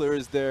wave clear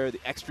is there, the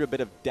extra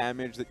bit of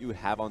damage that you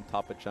have on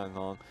top of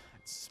Chanhong,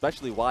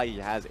 especially why he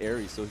has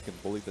Ares, so he can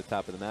bully the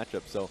top of the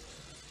matchup. So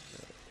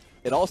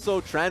it also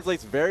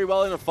translates very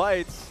well into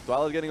fights.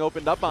 Twila's getting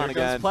opened up on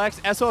again.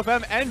 Plex,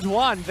 SofM, and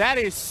Duan. That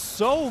is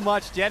so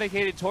much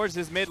dedicated towards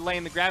this mid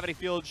lane. The gravity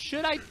field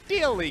should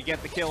ideally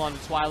get the kill on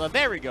Twila.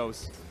 There he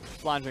goes.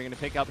 Flande going to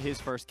pick up his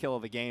first kill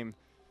of the game.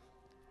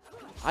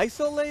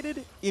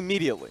 Isolated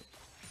immediately.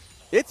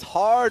 It's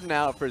hard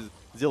now for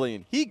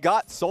Zilean. He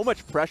got so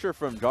much pressure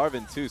from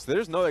Jarvan too, so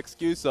there's no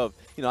excuse of,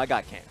 you know, I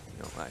got camp,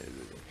 you know,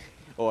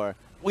 or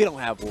we don't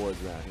have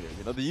wards around here.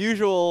 You know, the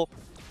usual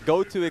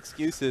go-to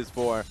excuses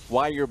for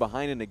why you're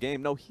behind in the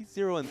game. No, he's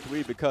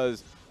 0-3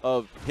 because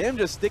of him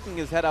just sticking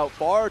his head out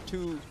far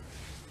too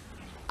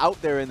out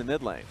there in the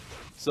mid lane.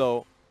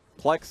 So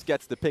Plex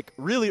gets the pick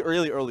really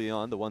early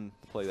on, the one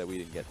play that we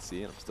didn't get to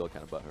see, and I'm still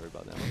kind of butthurt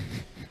about that one.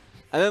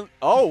 And then,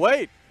 oh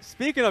wait,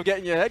 speaking of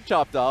getting your head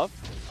chopped off.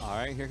 All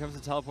right, here comes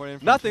the teleport in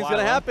from Nothing's Twila.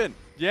 going to happen.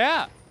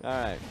 Yeah. All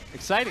right.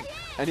 Exciting.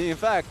 And in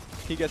fact,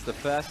 he gets the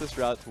fastest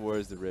route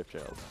towards the Rift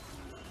Herald.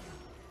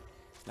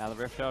 Now the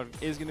Rift Herald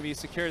is going to be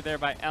secured there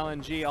by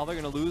LNG. All they're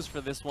going to lose for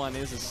this one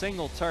is a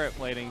single turret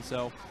plating.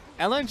 So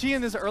LNG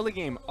in this early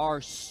game are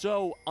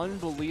so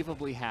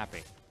unbelievably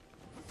happy.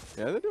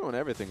 Yeah, they're doing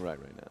everything right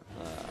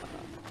now.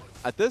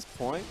 At this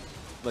point,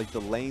 like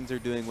the lanes are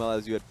doing well,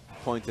 as you had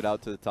pointed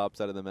out to the top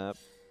side of the map.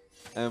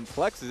 And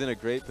Plex is in a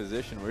great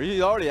position where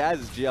he already has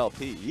his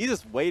GLP. He's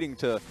just waiting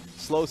to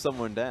slow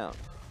someone down.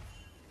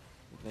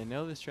 They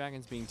know this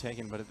dragon's being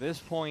taken, but at this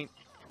point,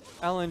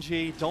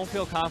 LNG don't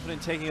feel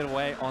confident taking it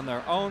away on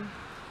their own.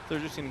 They're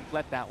just going to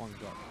let that one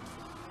go.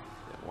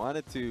 They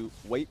wanted to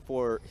wait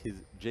for his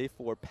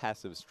J4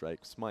 passive strike,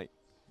 Smite.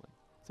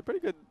 It's a pretty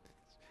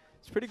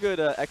good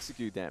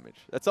execute damage.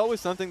 That's always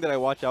something that I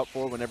watch out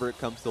for whenever it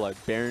comes to like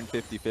Baron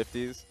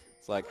 50-50s.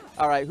 It's like,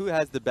 all right, who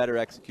has the better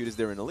execute? Is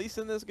there an Elise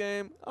in this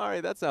game? All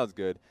right, that sounds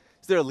good.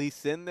 Is there a Lee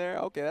Sin there?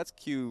 Okay, that's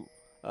Q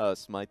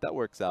Smite. That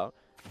works out.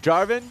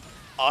 Jarvan,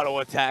 auto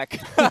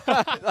attack.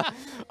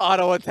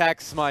 Auto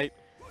attack Smite.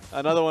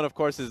 Another one, of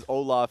course, is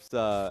Olaf's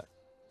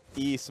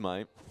E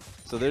Smite.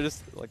 So they're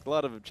just, like, a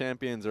lot of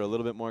champions are a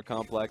little bit more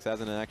complex,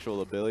 has an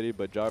actual ability,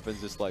 but Jarvan's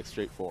just, like,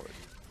 straightforward.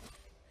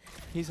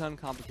 He's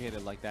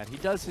uncomplicated like that. He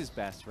does his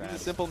best, Raz.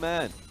 He's a simple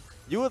man.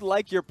 You would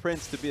like your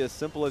prince to be as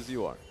simple as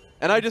you are.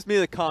 And I just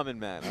mean a common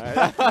man, all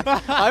right?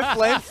 I've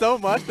flamed so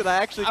much that I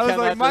actually cannot. I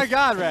was like, my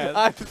God, Raz.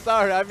 I'm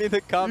sorry, I mean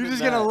the common man. You're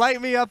just going to light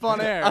me up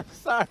on air. I'm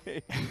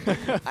sorry.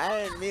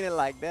 I didn't mean it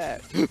like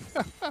that.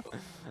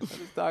 I'm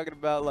just talking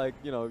about, like,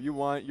 you know, you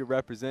want your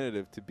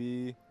representative to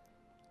be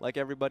like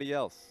everybody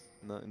else.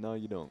 No,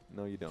 you don't.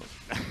 No, you don't.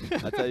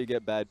 That's how you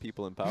get bad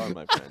people in power,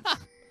 my friends.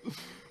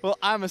 Well,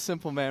 I'm a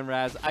simple man,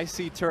 Raz. I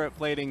see turret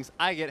platings.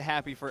 I get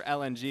happy for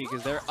LNG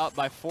because they're up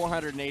by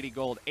 480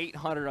 gold,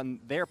 800 on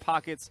their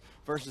pockets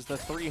versus the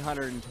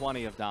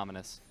 320 of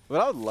Dominus. What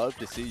I would love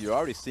to see, you're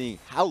already seeing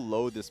how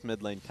low this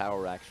mid lane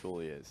tower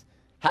actually is.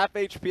 Half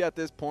HP at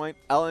this point.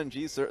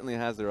 LNG certainly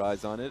has their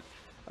eyes on it.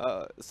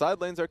 Side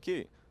lanes are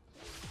key.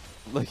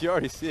 Like, you're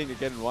already seeing it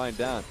getting wind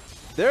down.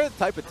 They're the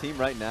type of team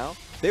right now,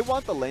 they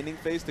want the laning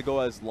phase to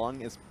go as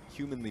long as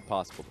humanly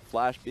possible. The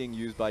flash being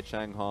used by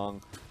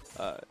Chanhong.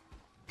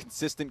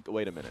 Consistent.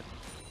 Wait a minute.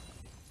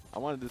 I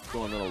wanted this to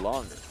go a little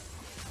longer.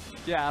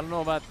 Yeah, I don't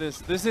know about this.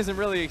 This isn't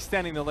really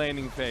extending the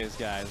laning phase,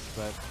 guys,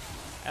 but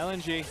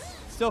LNG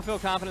still feel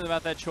confident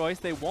about that choice.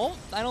 They won't,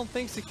 I don't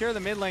think, secure the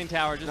mid lane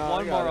tower. Just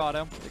one more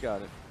auto. They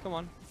got it. Come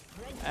on.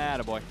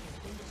 Attaboy.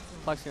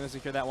 Plex going to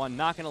secure that one.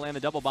 Not going to land the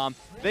double bomb.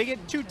 They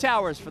get 2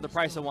 towers for the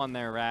price of 1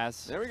 there,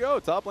 Raz. There we go.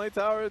 Top lane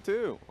tower,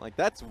 too. Like,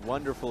 that's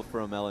wonderful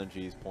from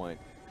LNG's point.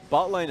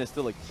 Bot lane is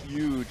still a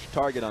huge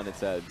target on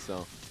its head,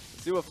 so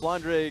see what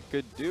Flande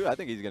could do. I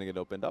think he's going to get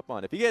opened up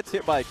on. If he gets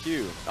hit by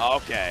Q.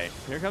 Okay.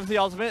 Here comes the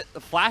ultimate.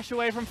 The flash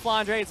away from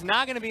Flande. It's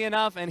not going to be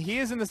enough, and he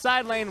is in the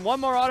side lane. 1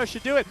 more auto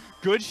should do it.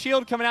 Good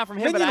shield coming out from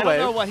him, but I don't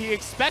know what he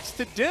expects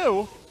to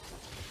do.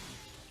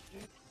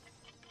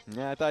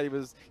 Yeah, I thought he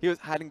was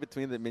hiding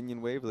between the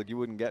minion wave. Like, you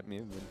wouldn't get me.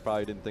 And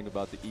probably didn't think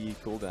about the E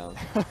cooldown.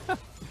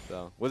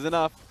 So, was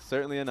enough.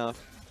 Certainly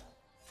enough.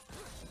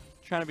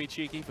 Trying to be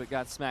cheeky, but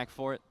got smacked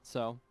for it.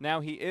 So, now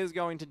he is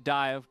going to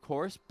die, of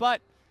course,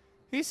 but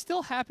he's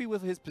still happy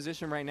with his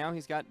position right now.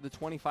 He's got the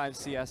 25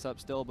 CS up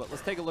still, but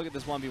let's take a look at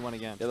this 1v1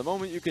 again. Yeah, the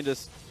moment you can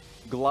just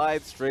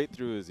glide straight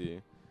through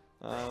Izzy,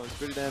 it's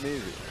pretty damn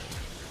easy.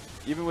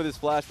 Even with his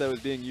flash that was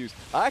being used.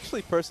 I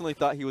actually personally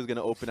thought he was going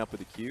to open up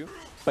with a Q,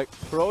 but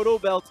Proto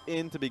Belt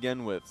in to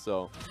begin with,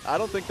 so I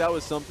don't think that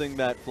was something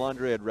that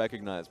Flande had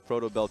recognized.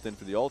 Proto Belt in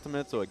for the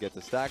ultimate, so it gets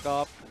a stack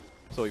off,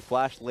 so he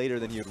flashed later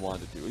than he had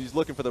wanted to. He's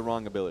looking for the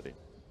wrong ability.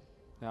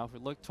 Now, if we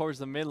look towards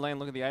the mid lane,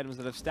 look at the items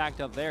that have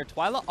stacked up there.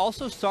 Twila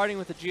also starting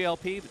with the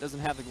GLP, but doesn't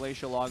have the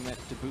Glacial Augment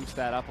to boost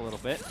that up a little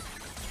bit.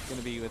 Going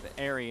to be with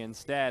Airy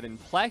instead, and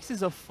Plex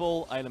is a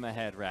full item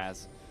ahead,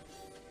 Raz.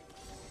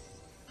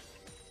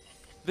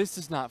 This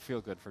does not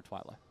feel good for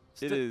Twila.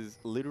 It is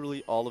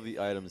literally all of the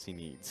items he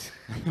needs.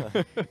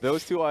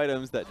 Those 2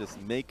 items that just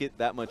make it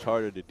that much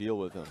harder to deal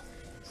with him.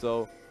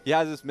 So he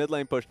has this mid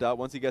lane pushed out.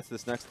 Once he gets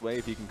this next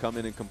wave, he can come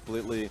in and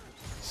completely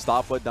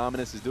stop what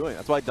Dominus is doing.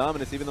 That's why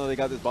Dominus, even though they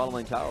got this bottom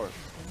lane tower,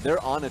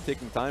 they're on a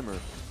ticking timer,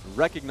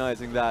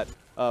 recognizing that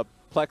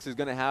Plex is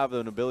going to have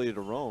an ability to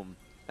roam,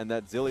 and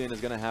that Zilean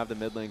is going to have the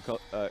mid lane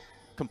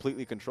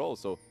completely controlled.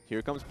 So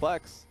here comes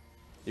Plex.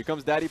 Here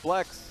comes Daddy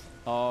Plex.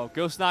 Oh,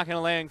 Ghost not going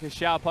to land because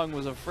Xiaopeng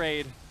was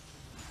afraid.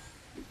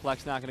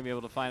 Plex not going to be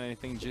able to find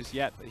anything just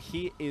yet, but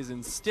he is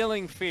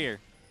instilling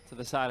fear to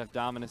the side of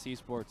Dominus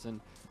Esports.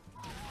 And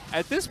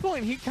at this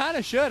point, he kind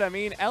of should. I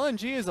mean,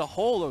 LNG as a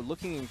whole are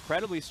looking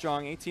incredibly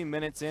strong. 18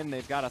 minutes in,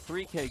 they've got a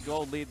 3K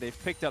gold lead.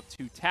 They've picked up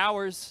 2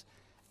 towers,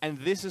 and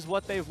this is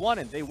what they've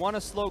wanted. They want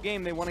a slow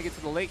game. They want to get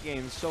to the late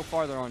game. So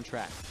far, they're on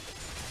track.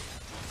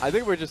 I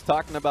think we're just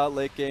talking about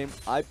late game.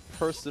 I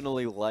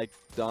personally like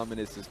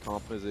Dominus's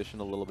composition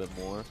a little bit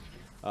more.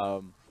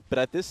 But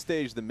at this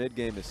stage, the mid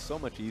game is so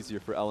much easier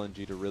for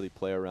LNG to really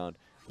play around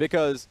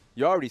because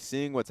you're already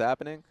seeing what's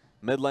happening.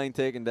 Mid lane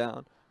taken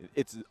down.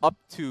 It's up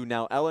to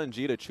now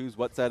LNG to choose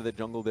what side of the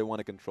jungle they want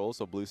to control.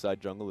 So blue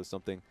side jungle is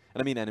something,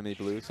 and I mean enemy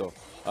blue. So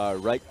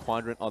right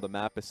quadrant on the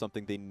map is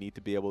something they need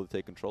to be able to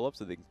take control of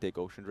so they can take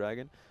Ocean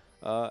Dragon.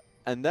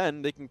 And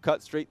then they can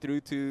cut straight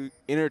through to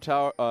inner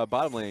tower,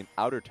 bottom lane,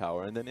 outer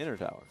tower, and then inner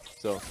tower.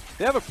 So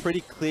they have a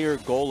pretty clear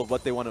goal of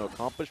what they want to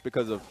accomplish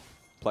because of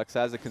Plex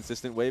has a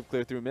consistent wave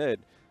clear through mid.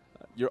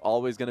 You're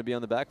always going to be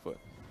on the back foot.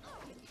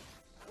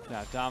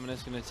 Now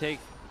Dominus going to take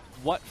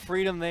what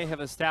freedom they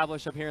have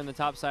established up here in the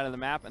top side of the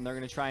map, and they're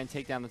going to try and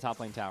take down the top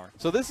lane tower.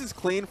 So this is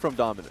clean from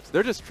Dominus.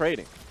 They're just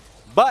trading.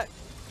 But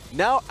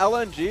now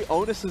LNG,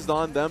 onus is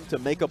on them to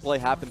make a play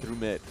happen through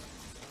mid.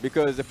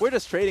 Because if we're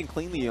just trading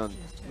cleanly on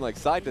like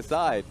side to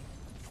side,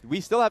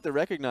 we still have to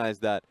recognize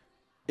that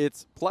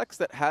it's Plex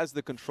that has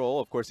the control.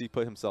 Of course, he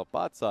put himself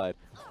bot side,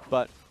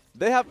 but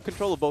they have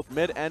control of both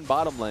mid and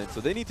bottom lane, so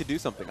they need to do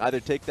something.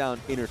 Either take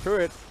down inner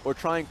turret or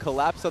try and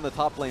collapse on the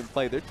top lane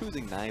play. They're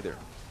choosing neither.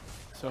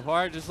 So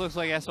far, it just looks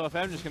like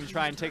SofM just going to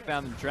try and take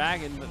down the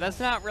dragon, but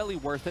that's not really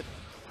worth it.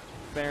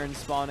 Baron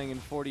spawning in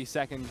 40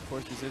 seconds. Of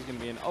course, this is going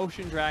to be an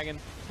Ocean Dragon.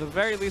 At the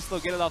very least, they'll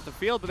get it off the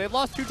field, but they've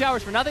lost 2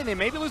 towers for nothing. They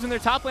may be losing their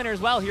top laner as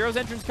well. Hero's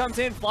entrance comes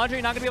in.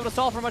 Flande not going to be able to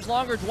stall for much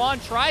longer.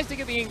 Duan tries to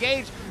get the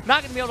engage.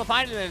 Not going to be able to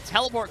find it, and a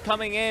teleport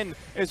coming in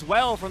as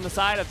well from the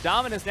side of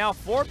Dominus. Now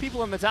 4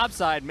 people on the top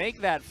side.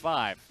 Make that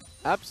 5.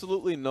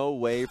 Absolutely no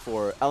way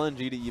for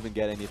LNG to even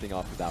get anything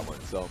off of that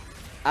one. So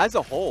as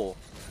a whole,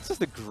 it's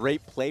just a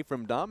great play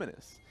from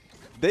Dominus.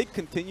 They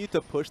continue to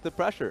push the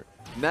pressure.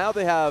 Now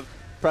they have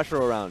pressure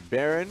around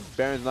Baron.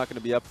 Baron's not going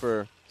to be up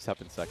for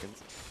 7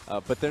 seconds,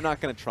 but they're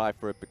not going to try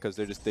for it because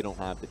they don't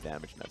have the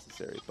damage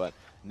necessary. But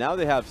now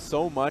they have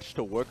so much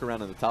to work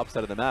around on the top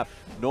side of the map,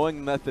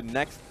 knowing that the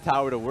next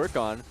tower to work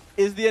on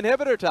is the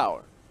inhibitor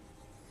tower.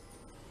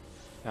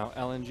 Now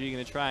LNG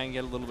going to try and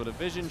get a little bit of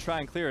vision, try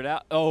and clear it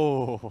out.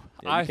 Oh,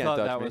 yeah, I thought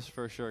that was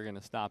for sure going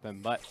to stop him,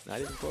 but not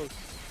even close.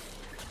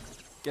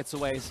 gets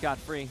away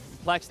scot-free.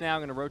 Plex now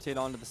going to rotate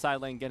onto the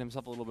side lane, get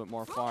himself a little bit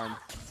more farm.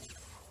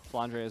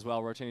 Flande as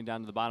well, rotating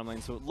down to the bottom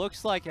lane. So it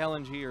looks like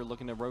LNG are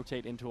looking to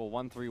rotate into a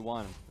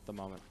 1-3-1 at the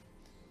moment.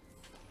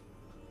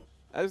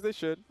 As they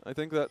should. I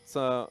think that's,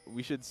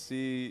 we should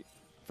see,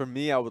 for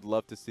me, I would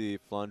love to see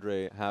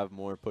Flande have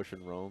more push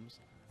and roams.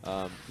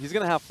 He's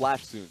going to have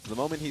flash soon. So the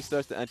moment he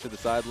starts to enter the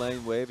side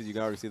lane wave, as you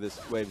can already see this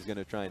wave is going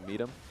to try and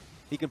meet him.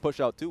 He can push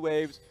out 2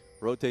 waves,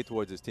 rotate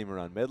towards his team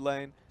around mid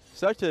lane,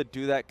 start to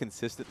do that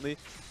consistently.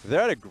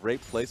 They're at a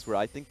great place where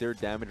I think their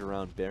damage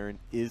around Baron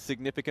is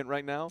significant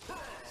right now.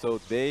 So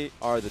they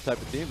are the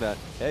type of team that,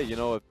 hey, you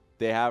know, if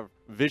they have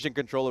vision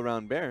control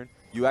around Baron,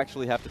 you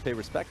actually have to pay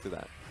respect to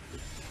that.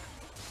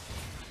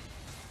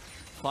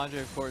 Flande,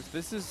 of course,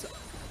 this is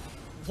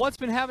what's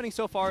been happening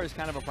so far is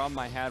kind of a problem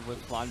I had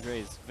with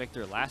Flande's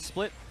Victor last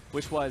split,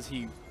 which was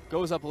he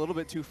goes up a little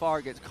bit too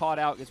far, gets caught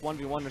out, gets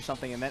 1v1 or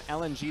something, and then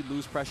LNG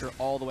lose pressure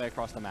all the way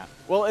across the map.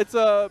 Well, it's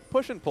a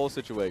push and pull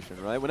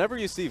situation, right? Whenever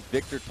you see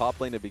Victor top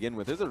lane to begin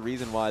with, there's a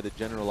reason why the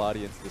general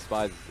audience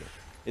despises it,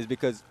 is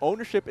because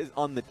ownership is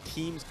on the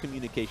team's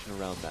communication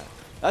around that.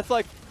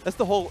 That's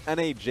the whole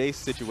NA Jace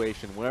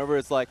situation, whenever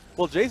it's like,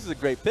 well, Jace is a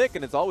great pick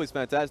and it's always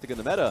fantastic in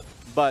the meta,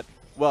 but,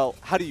 well,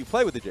 how do you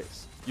play with the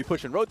Jace? You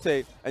push and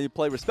rotate, and you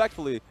play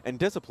respectfully and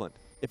disciplined.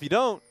 If you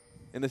don't,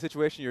 in the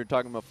situation you're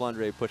talking about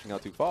Flande pushing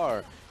out too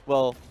far,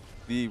 well,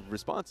 the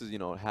response is, you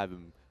know, have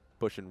him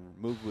push and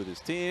move with his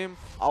team,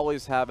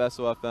 always have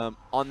SofM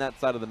on that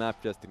side of the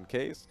map just in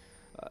case.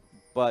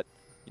 But,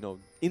 you know,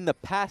 in the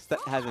past that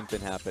hasn't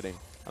been happening.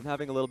 I'm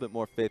having a little bit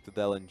more faith with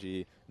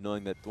LNG,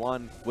 knowing that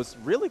Duan was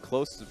really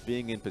close to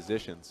being in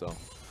position, so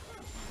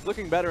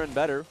looking better and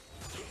better.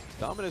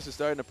 Dominus is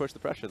starting to push the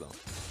pressure, though.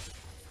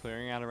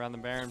 Clearing out around the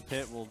Baron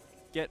pit will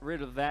get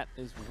rid of that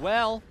as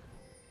well.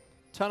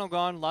 Tunnel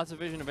gone, lots of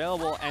vision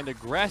available, and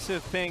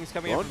aggressive pings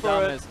coming in from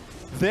Dominus.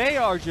 They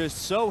are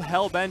just so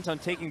hell-bent on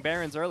taking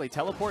Barons early.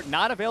 Teleport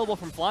not available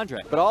from Flande.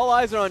 But all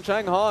eyes are on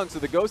Chanhong, so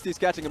the Ghosties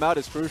catching him out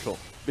is crucial.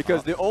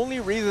 Because the only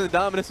reason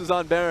Dominus was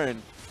on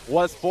Baron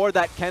was for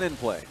that cannon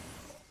play.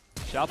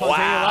 Xiaopeng taking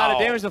a lot of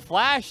damage. The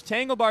flash,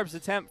 Tangle Barb's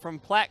attempt from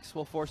Plex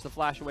will force the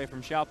flash away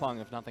from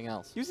Xiaopeng, if nothing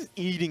else. He was just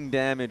eating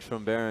damage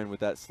from Baron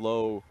with that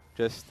slow,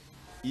 just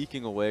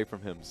eking away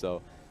from him.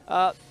 So,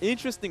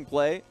 interesting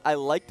play. I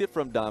liked it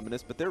from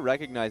Dominus, but they're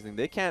recognizing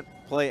they can't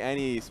play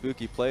any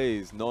spooky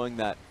plays, knowing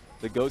that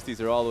the Ghosties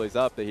are all the ways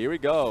up. But here we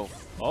go.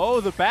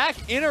 Oh, the back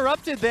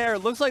interrupted there.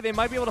 Looks like they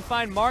might be able to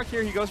find Mark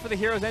here. He goes for the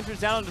hero's entrance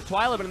down onto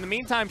Twila, but in the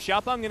meantime,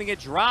 Xiaopeng going to get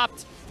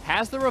dropped.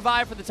 Has the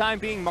revive for the time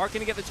being. Mark going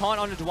to get the taunt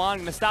onto Duan.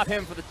 Going to stop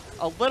him for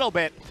a little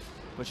bit,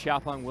 but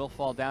Xiaopeng will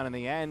fall down in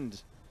the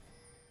end.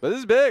 But this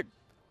is big.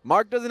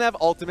 Mark doesn't have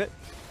ultimate.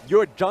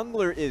 Your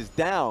jungler is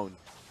down.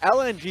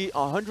 LNG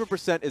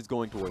 100% is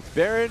going towards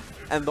Baron,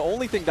 and the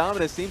only thing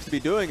Dominus seems to be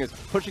doing is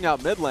pushing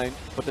out mid lane,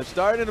 but they're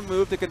starting to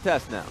move to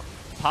contest now.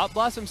 Pop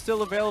Blossom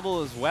still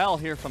available as well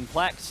here from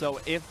Plex,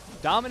 so if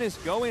Dominus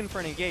go in for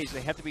an engage,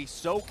 they have to be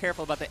so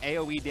careful about the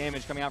AoE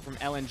damage coming out from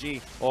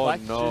LNG. Oh,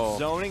 Plex no. just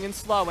zoning and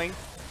slowing.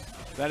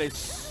 That is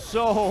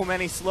so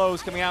many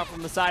slows coming out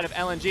from the side of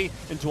LNG.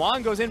 And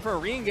Duan goes in for a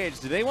re-engage.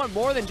 Do they want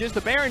more than just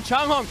the Baron?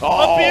 Chanhong,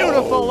 a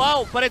beautiful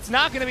ult, but it's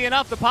not going to be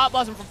enough. The Pop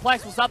Blossom from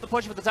Plex will stop the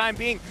push for the time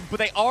being, but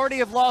they already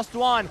have lost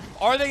Duan.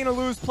 Are they going to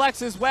lose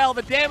Plex as well?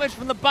 The damage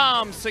from the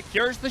bomb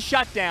secures the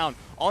shutdown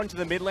onto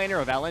the mid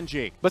laner of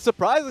LNG. But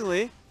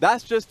surprisingly,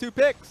 that's just 2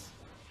 picks.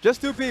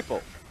 Just 2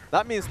 people.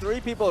 That means 3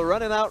 people are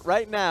running out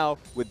right now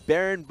with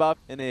Baron buff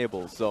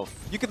enabled. So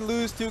you can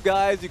lose 2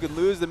 guys, you can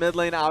lose the mid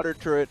lane outer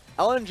turret.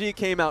 LNG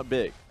came out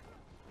big.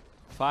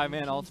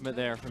 5-man ultimate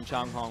there from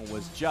Chanhong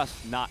was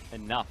just not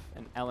enough.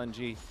 And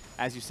LNG,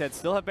 as you said,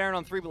 still have Baron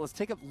on 3, but let's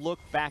take a look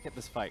back at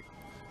this fight.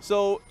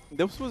 So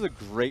this was a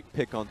great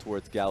pick on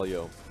towards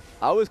Galio.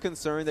 I was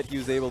concerned that he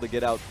was able to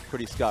get out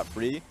pretty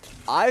scot-free.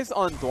 Eyes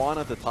on Duan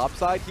at the top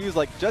side. He was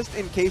like, just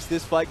in case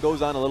this fight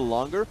goes on a little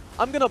longer,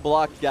 I'm going to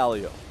block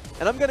Galio.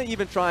 And I'm going to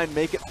even try and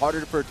make it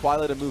harder for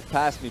Twila to move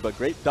past me, but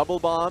great double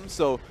bomb,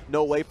 so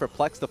no way for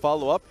Plex to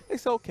follow up.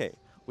 It's okay.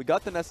 We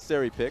got the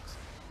necessary picks.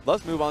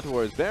 Let's move on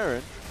towards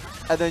Baron.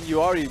 And then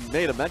you already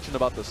made a mention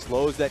about the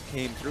slows that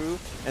came through,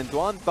 and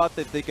Duan thought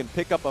that they can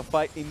pick up a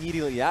fight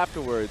immediately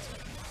afterwards.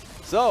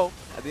 So,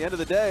 at the end of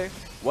the day,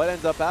 what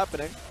ends up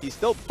happening? He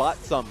still bought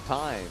some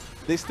time.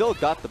 They still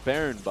got the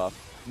Baron buff.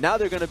 Now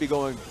they're going to be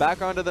going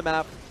back onto the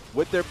map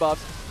with their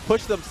buffs,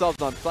 push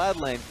themselves on flat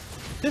lane.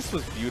 This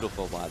was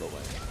beautiful, by the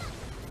way.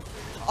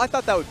 I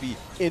thought that would be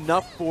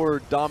enough for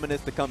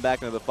Dominus to come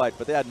back into the fight,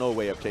 but they had no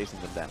way of chasing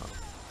them down.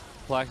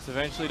 Plex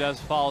eventually does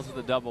fall to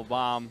the double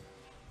bomb,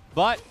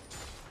 but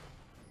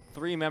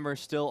 3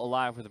 members still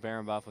alive with the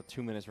Baron buff with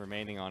 2 minutes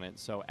remaining on it.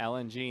 So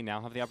LNG now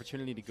have the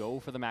opportunity to go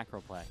for the macro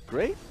play.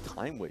 Great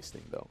time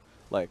wasting, though.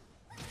 Like,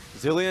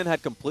 Zilean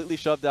had completely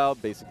shoved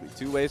out basically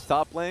 2 waves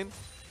top lane.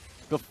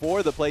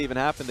 Before the play even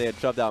happened, they had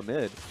shoved out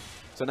mid.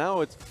 So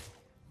now it's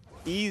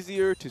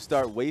easier to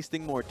start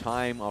wasting more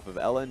time off of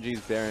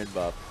LNG's Baron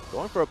buff.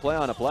 Going for a play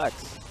on a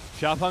Plex.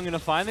 Xiaopeng going to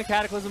find the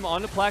Cataclysm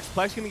onto Plex.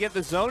 Plex going to get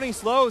the zoning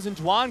slows, and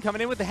Duan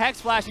coming in with the Hex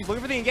Flash. He's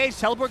looking for the engage.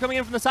 Teleport coming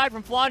in from the side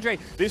from Flande.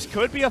 This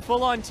could be a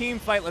full-on team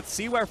fight. Let's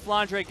see where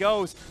Flande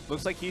goes.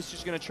 Looks like he's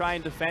just going to try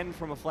and defend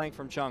from a flank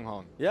from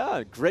Chanhong.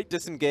 Yeah, great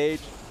disengage.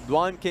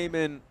 Duan came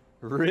in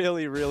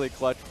really, really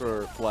clutch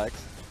for Plex.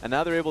 And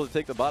now they're able to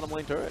take the bottom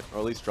lane turret, or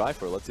at least try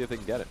for it. Let's see if they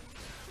can get it.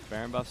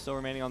 Baron buff still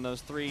remaining on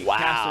those 3 Wow.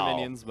 caster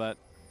minions, but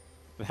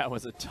that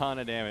was a ton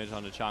of damage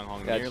onto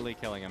Chanhong, nearly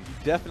killing him.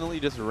 Definitely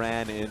just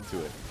ran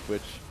into it,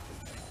 which,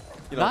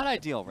 you know, not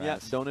ideal, Raz. Yeah,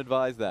 don't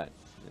advise that.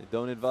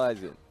 Don't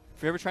advise it.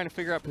 If you're ever trying to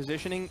figure out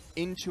positioning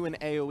into an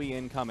AoE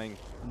incoming,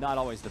 not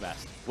always the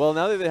best. Well,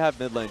 now that they have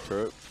mid lane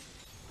turret,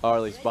 or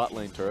at least bot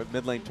lane turret,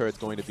 mid lane turret's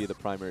going to be the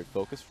primary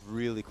focus.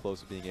 Really close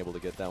to being able to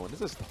get that one.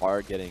 This is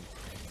hard getting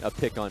a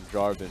pick on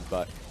Jarvan,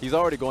 but he's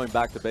already going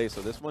back to base,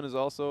 so this one is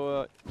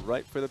also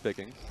ripe for the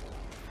picking.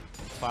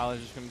 Twila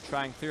just going to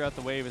try and clear out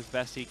the wave as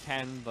best he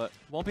can, but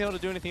won't be able to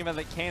do anything about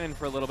that cannon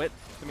for a little bit.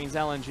 That means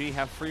LNG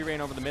have free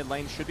reign over the mid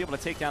lane, should be able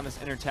to take down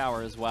this inner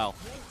tower as well.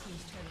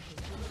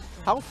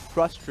 How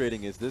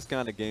frustrating is this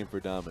kind of game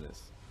for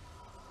Dominus?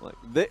 Like,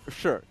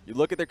 sure, you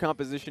look at their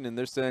composition and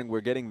they're saying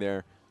we're getting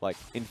there. Like,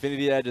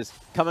 Infinity Edge is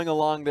coming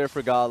along there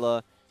for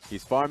GALA.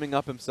 He's farming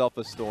up himself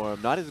a Storm.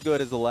 Not as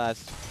good as the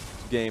last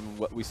game,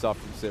 what we saw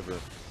from Sivir,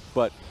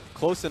 but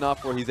close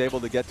enough where he's able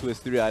to get to his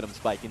 3-item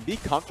spike and be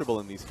comfortable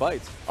in these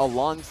fights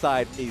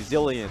alongside a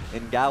Zillion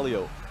and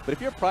Galio. But if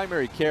your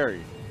primary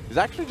carry is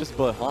actually just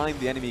behind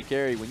the enemy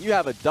carry, when you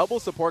have a double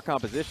support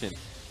composition,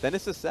 then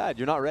it's just sad.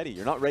 You're not ready.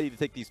 You're not ready to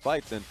take these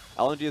fights, and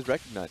LNG has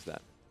recognized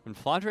that. And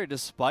Flande,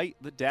 despite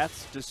the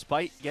deaths,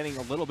 despite getting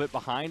a little bit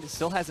behind,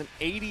 still has an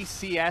 80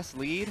 CS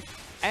lead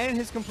and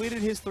has completed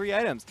his 3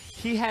 items.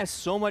 He has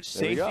so much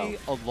safety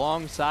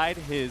alongside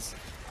his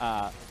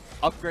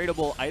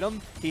upgradable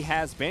item. He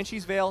has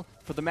Banshee's Veil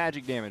for the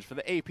magic damage, for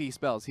the AP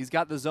spells. He's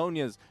got the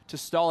Zonias to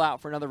stall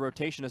out for another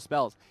rotation of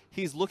spells.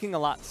 He's looking a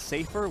lot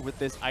safer with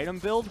this item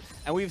build,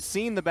 and we've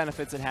seen the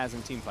benefits it has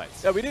in team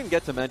fights. Yeah, we didn't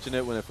get to mention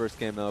it when it first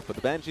came out, but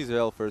the Banshee's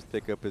Veil first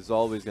pickup is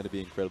always going to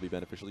be incredibly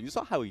beneficial. You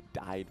saw how he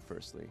died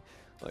firstly.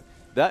 Like,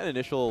 that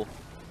initial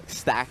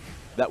stack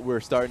that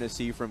we're starting to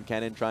see from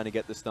Kennen trying to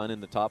get the stun in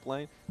the top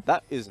lane,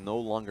 that is no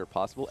longer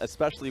possible,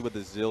 especially with the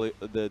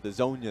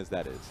Zonias,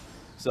 that is.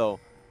 So,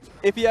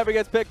 if he ever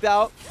gets picked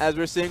out, as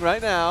we're seeing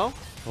right now.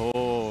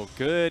 Oh,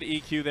 good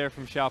EQ there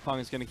from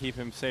Xiaopeng is going to keep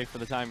him safe for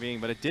the time being,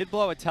 but it did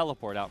blow a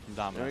teleport out from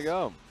Dominus. There we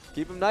go.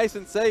 Keep him nice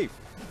and safe.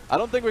 I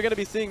don't think we're going to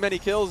be seeing many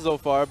kills so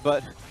far,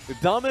 but the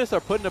Dominus are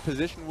put in a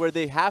position where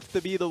they have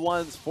to be the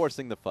ones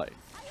forcing the fight.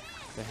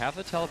 They have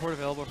the teleport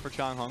available for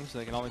Chanhong, so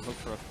they can always look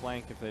for a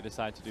flank if they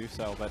decide to do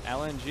so. But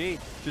LNG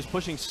just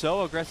pushing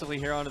so aggressively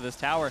here onto this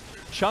tower,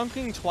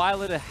 chunking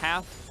Twila to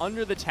half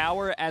under the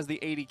tower as the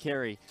 80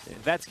 carry.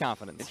 That's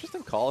confidence.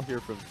 Interesting call here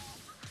from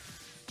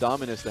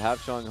Dominus to have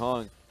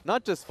Chanhong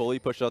not just fully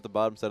push out the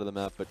bottom side of the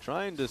map, but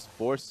try and just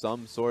force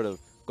some sort of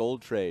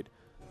gold trade.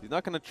 He's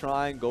not going to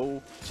try and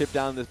go chip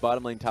down this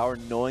bottom lane tower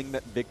knowing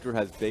that Victor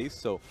has base,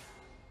 so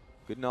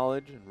good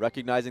knowledge and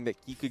recognizing that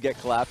he could get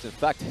collapsed. In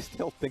fact, I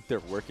still think they're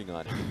working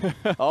on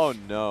it. Oh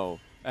no.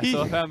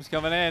 SofM's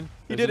coming in.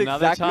 He did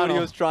exactly what he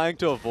was trying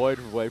to avoid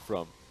away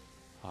from.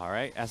 All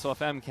right,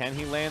 SofM, can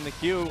he land the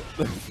Q?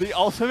 The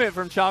ultimate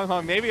from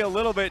Chanhong, maybe a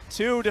little bit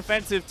too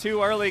defensive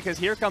too early, because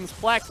here comes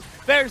Plex.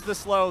 There's the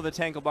slow, the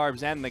Tankle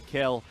Barbs, and the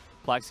kill.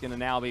 Plex going to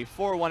now be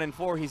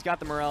 4-1-4. He's got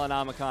the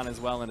Morellonomicon as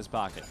well in his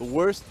pocket. The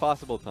worst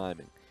possible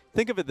timing.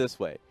 Think of it this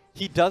way.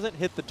 He doesn't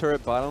hit the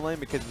turret bottom lane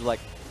because he's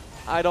like,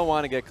 I don't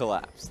want to get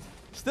collapsed.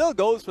 Still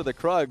goes for the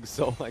Krug,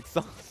 so like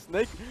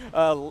Snake,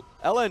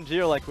 LNG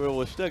are like, well,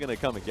 we're still going to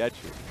come and get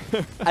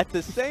you. At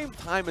the same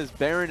time as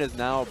Baron is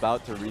now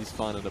about to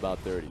respawn in about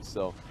 30,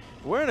 so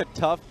we're in a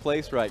tough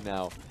place right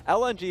now.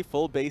 LNG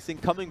full basing,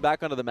 coming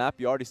back onto the map.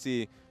 You already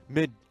see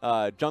mid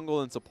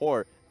jungle and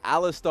support,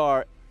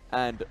 Alistar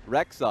and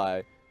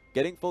Rek'Sai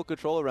getting full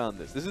control around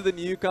this. This is the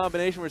new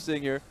combination we're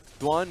seeing here.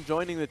 Duan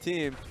joining the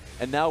team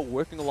and now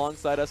working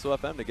alongside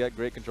SofM to get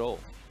great control.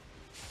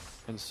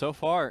 And so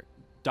far,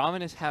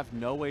 Dominus have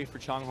no way for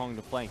Chanhong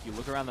to flank. You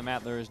look around the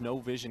map, there is no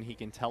vision he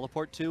can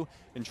teleport to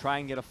and try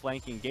and get a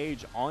flank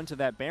engage onto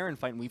that Baron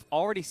fight. And we've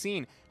already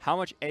seen how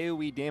much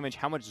AoE damage,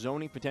 how much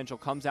zoning potential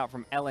comes out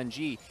from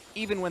LNG,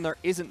 even when there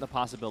isn't the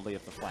possibility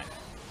of the flank.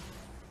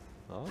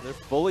 Oh, they're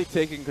fully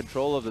taking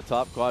control of the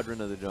top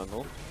quadrant of the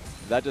jungle.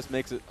 That just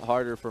makes it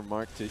harder for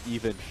Mark to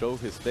even show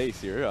his face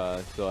here,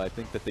 so I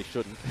think that they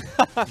shouldn't.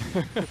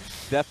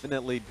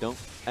 Definitely don't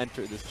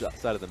enter this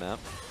side of the map.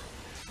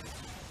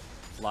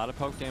 A lot of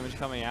poke damage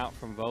coming out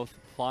from both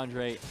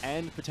Flande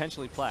and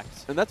potentially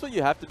Plex. And that's what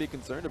you have to be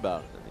concerned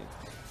about. I mean,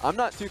 I'm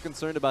not too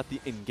concerned about the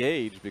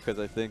engage because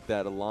I think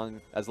that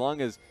as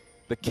long as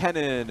the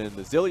Kennen and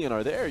the Zillion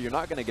are there, you're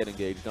not going to get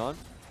engaged on.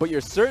 But you're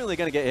certainly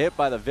going to get hit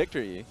by the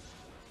victory.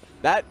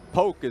 That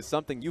poke is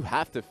something you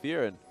have to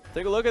fear. And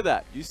take a look at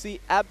that. You see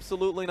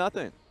absolutely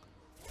nothing.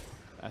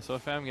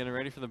 SofM getting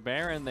ready for the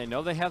Baron. They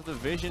know they have the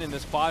vision in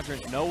this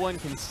quadrant. No one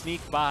can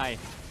sneak by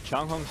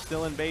Chanhong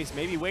still in base,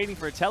 maybe waiting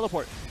for a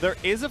teleport. There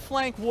is a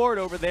flank ward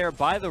over there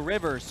by the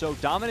river, so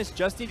Dominus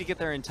just need to get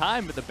there in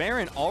time, but the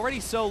Baron already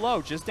so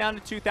low, just down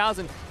to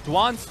 2,000.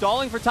 Duan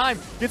stalling for time,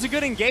 gets a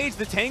good engage,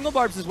 the Tangle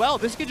Barbs as well.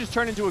 This could just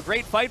turn into a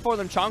great fight for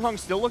them. Chanhong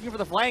still looking for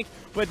the flank,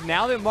 but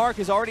now that Mark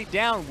is already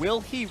down,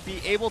 will he be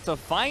able to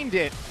find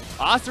it?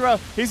 Asura,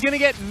 he's going to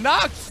get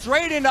knocked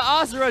straight into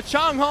Asura.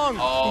 Chanhong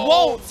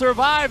won't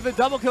survive. The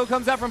double kill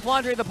comes out from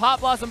Flande. The Pop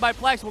Blossom by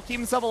Plex will keep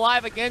himself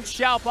alive against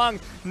Xiaopeng.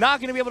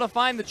 Not going to be able to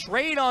find the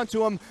trade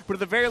onto him, but at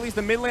the very least,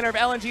 the mid laner of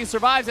LNG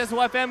survives.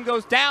 SofM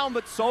goes down,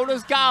 but so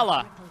does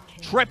GALA.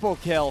 Triple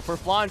kill for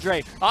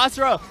Flande.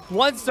 Asura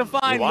wants to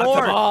find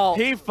more.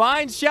 He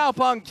finds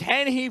Xiaopeng.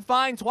 Can he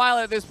find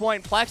Twila at this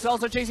point? Plex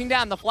also chasing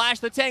down the flash,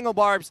 the Tangle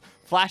Barbs.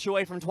 Flash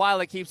away from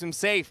Twila keeps him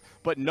safe,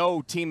 but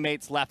no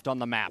teammates left on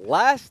the map.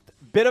 Last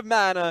bit of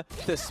mana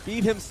to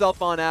speed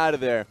himself on out of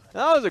there.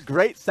 That was a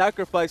great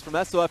sacrifice from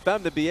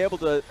SofM to be able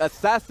to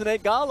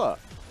assassinate GALA.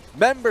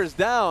 Members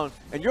down,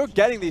 and you're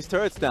getting these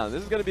turrets down.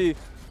 This is going to be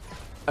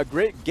a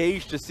great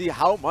gauge to see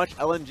how much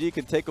LNG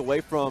can take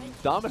away from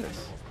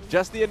Dominus.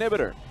 Just the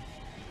inhibitor.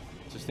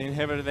 Just the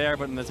inhibitor there,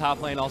 but in the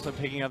top lane also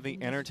picking up the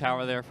inner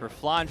tower there for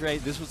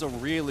Flande. This was a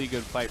really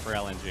good fight for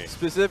LNG.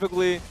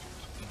 Specifically,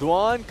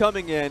 Duan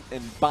coming in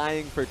and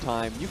buying for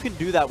time. You can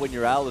do that when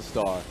you're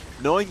Alistar,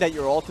 knowing that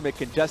your ultimate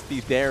can just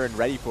be there and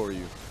ready for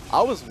you.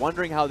 I was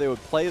wondering how they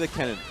would play the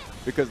cannon,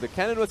 because the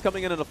cannon was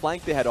coming in on the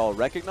flank. They had all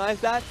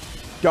recognized that,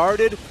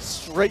 darted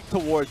straight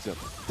towards him,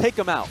 take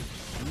him out.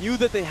 Knew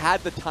that they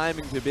had the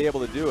timing to be able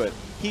to do it.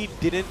 He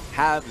didn't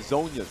have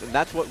Zhonya's, and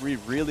that's what we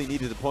really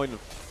needed to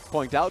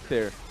point out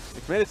there.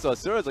 It made it so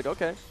Asura's like,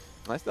 okay,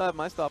 I still have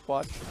my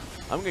stopwatch.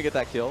 I'm going to get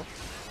that kill.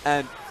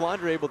 And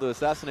Flande able to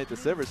assassinate the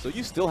Sivers, so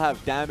you still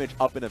have damage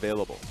up and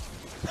available.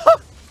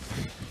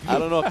 I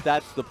don't know if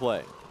that's the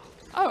play.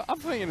 I'm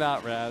putting it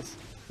out, Raz.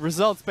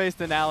 Results-based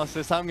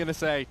analysis, I'm going to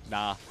say,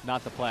 nah,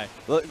 not the play.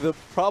 The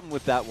problem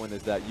with that one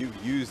is that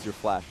you've used your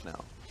flash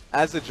now.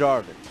 As a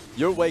Jarvan,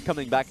 your way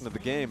coming back into the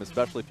game,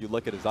 especially if you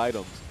look at his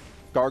items,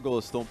 Gargoyle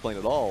is still playing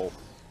at all.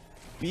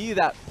 Be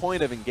that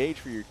point of engage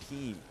for your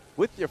team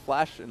with your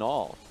flash and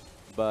all,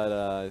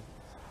 but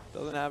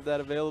doesn't have that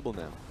available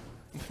now.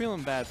 I'm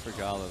feeling bad for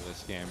GALA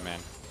this game,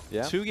 man.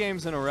 Yeah? 2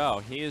 games in a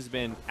row, he has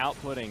been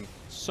outputting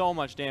so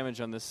much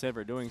damage on this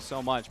Sivir, doing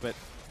so much, but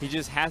he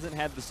just hasn't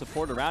had the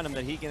support around him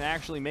that he can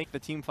actually make the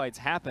team fights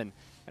happen.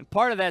 And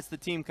part of that's the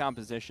team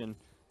composition,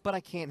 but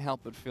I can't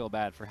help but feel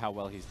bad for how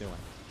well he's doing.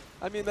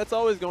 I mean, that's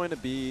always going to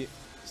be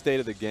state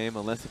of the game,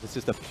 unless if it's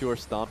just a pure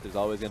stomp, there's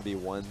always going to be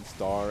 1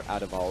 star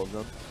out of all of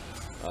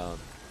them.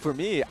 For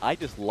me, I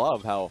just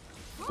love how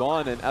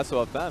Duan and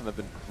SofM have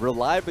been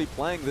reliably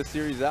playing this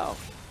series out.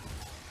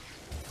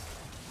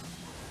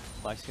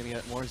 Flex going to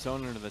get more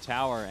zone into the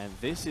tower, and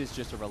this is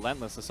just a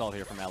relentless assault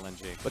here from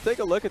LNG. But take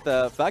a look at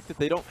the fact that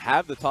they don't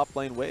have the top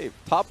lane wave.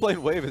 Top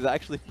lane wave is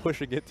actually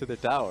pushing it to the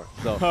tower.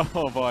 So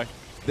oh boy.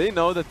 They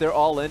know that they're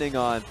all inning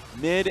on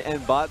mid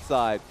and bot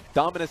side.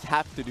 Dominus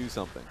have to do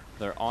something.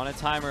 They're on a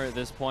timer at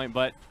this point,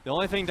 but the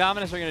only thing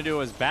Dominus are going to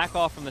do is back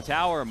off from the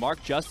tower.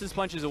 Mark Justice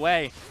punches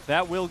away.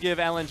 That will give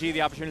LNG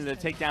the opportunity to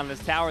take down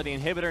this tower. The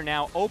inhibitor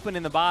now open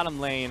in the bottom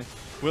lane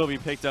will be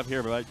picked up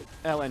here by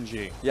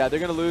LNG. Yeah, they're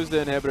going to lose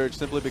the inhibitor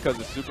simply because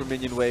the super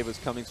minion wave was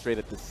coming straight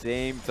at the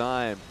same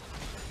time.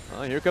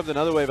 Well, here comes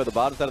another wave at the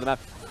bottom side of the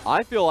map.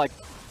 I feel like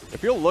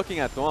if you're looking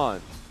at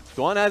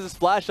Duan has his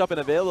splash up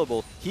and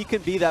available. He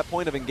can be that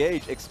point of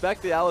engage.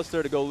 Expect the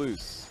Alistar to go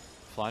loose.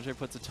 Flande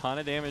puts a ton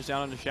of damage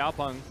down onto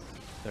Xiaopeng.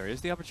 There is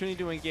the opportunity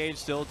to engage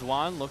still.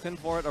 Duan looking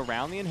for it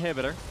around the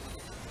inhibitor.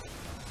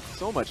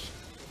 So much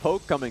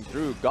poke coming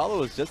through. GALA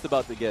was just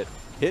about to get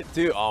hit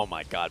too. Oh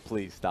my god,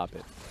 please stop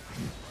it.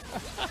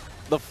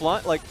 The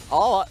Flande,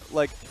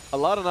 a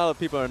lot of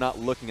people are not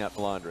looking at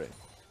Flande.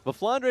 But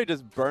Flande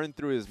just burned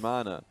through his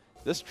mana,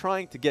 just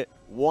trying to get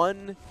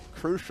one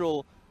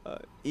crucial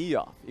E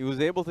off. He was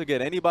able to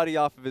get anybody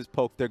off of his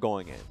poke, they're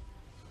going in.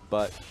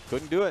 But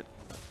couldn't do it.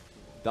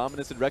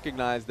 Dominus had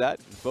recognized that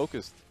and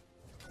focused.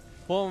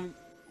 Well,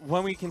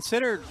 when we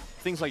consider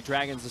things like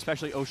dragons,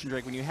 especially Ocean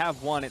Drake, when you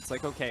have one, it's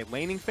like, okay,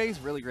 laning phase,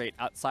 really great.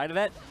 Outside of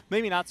that,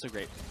 maybe not so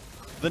great.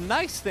 The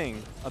nice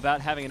thing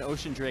about having an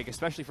Ocean Drake,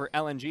 especially for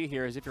LNG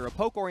here, is if you're a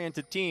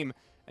poke-oriented team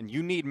and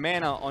you need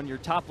mana on your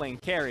top lane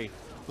carry,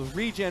 the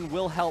regen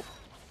will help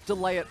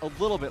delay it a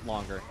little bit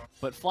longer.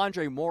 But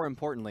Flande, more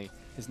importantly,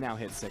 has now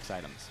hit 6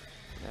 items.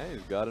 Yeah,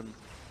 he's got him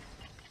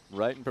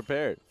right and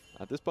prepared.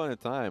 At this point in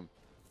time,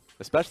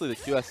 especially the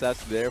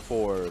QSS there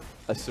for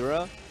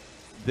Asura,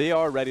 they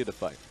are ready to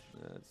fight.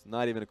 It's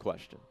not even a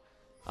question.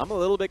 I'm a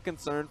little bit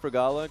concerned for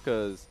GALA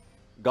because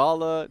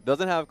GALA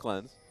doesn't have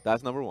cleanse.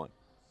 That's number 1.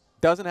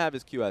 Doesn't have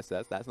his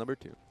QSS. That's number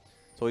 2.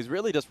 So he's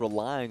really just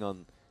relying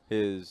on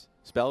his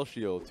spell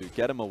shield to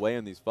get him away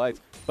in these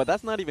fights. But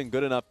that's not even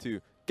good enough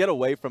to get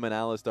away from an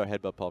Alistar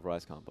headbutt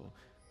pulverize combo.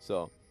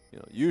 So, you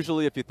know,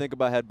 usually if you think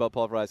about headbutt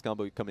pulverize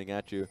combo coming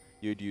at you,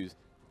 you'd use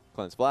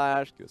cleanse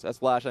flash, QSS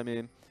flash, I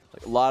mean.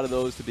 Like a lot of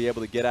those to be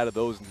able to get out of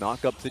those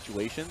knock-up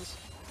situations.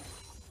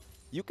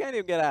 You can't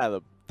even get out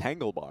of the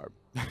Tangle Barb.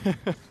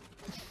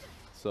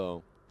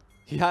 So,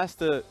 he has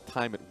to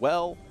time it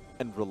well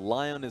and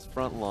rely on his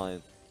front line.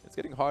 It's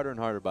getting harder and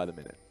harder by the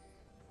minute.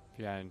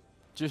 Yeah, and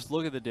just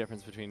look at the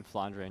difference between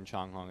Flande and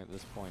Chanhong at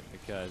this point,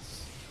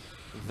 because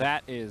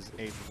that is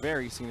a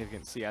very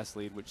significant CS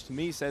lead, which to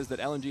me says that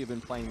LNG have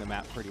been playing the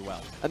map pretty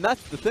well. And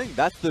that's the thing.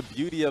 That's the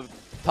beauty of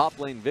top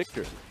lane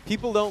victory.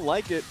 People don't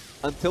like it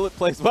until it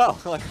plays well.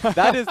 Like,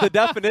 that is the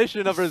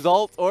definition of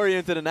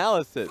results-oriented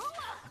analysis.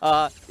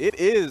 It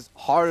is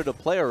harder to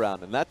play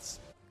around, and that's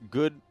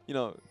good,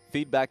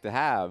 feedback to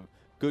have,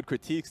 good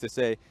critiques to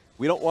say,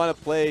 we don't want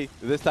to play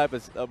this type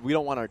of, we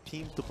don't want our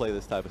teams to play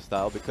this type of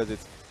style because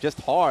it's just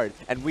hard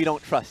and we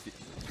don't trust you.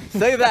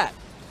 Say that.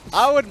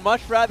 I would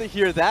much rather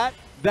hear that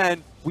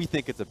than we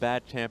think it's a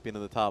bad champion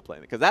in the top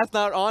lane, because that's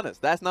not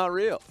honest. That's not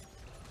real.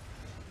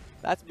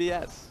 That's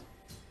BS.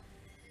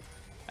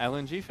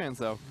 LNG fans,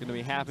 though, going to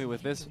be happy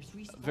with this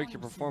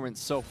victory performance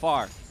so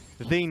far.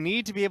 They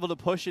need to be able to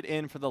push it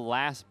in for the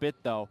last bit,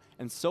 though,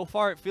 and so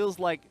far it feels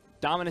like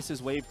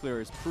Dominus's wave clear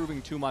is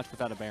proving too much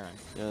without a Baron.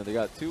 Yeah, they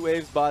got 2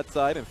 waves bot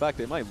side. In fact,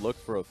 they might look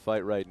for a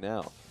fight right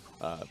now.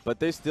 But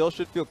they still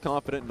should feel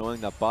confident knowing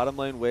that bottom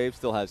lane wave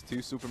still has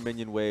 2 super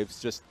minion waves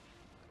just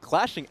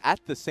clashing at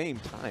the same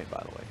time,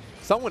 by the way.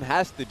 Someone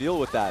has to deal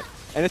with that,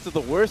 and it's at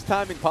the worst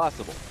timing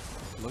possible.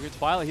 Look at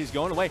Twila, he's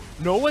going away.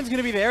 No one's going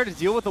to be there to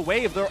deal with the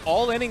wave. They're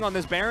all inning on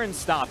this Baron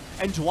stop.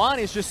 And Duan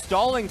is just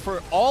stalling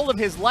for all of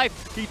his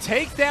life. He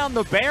takes down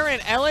the Baron.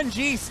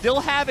 LNG still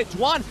have it.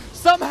 Duan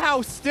somehow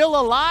still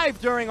alive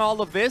during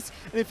all of this.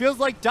 And it feels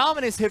like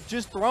Dominus have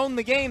just thrown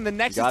the game. The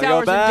Nexus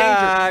Tower's in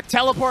danger.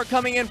 Teleport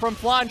coming in from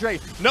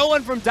Flande. No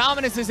one from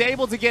Dominus is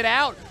able to get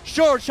out.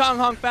 Sure,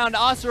 Chanhong found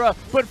Asura,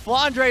 but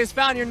Flande has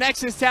found your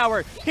Nexus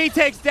Tower. He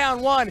takes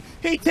down 1.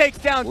 He takes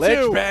down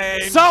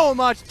 2. So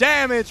much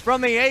damage from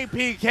the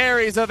AP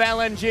carries of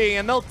LNG,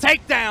 and they'll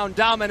take down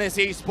Dominus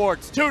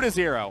Esports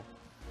 2-0.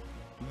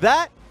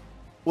 That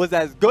was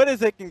as good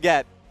as it can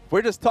get.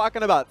 We're just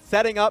talking about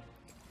setting up,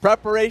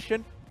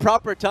 preparation,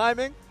 proper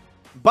timing.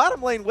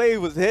 Bottom lane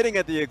wave was hitting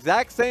at the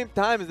exact same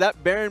time as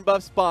that Baron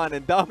buff spawn,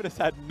 and Dominus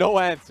had no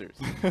answers.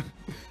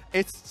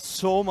 It's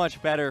so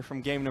much better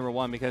from game number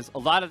 1, because a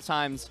lot of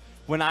times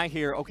when I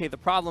hear, okay, the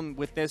problem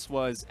with this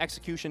was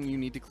execution, you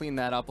need to clean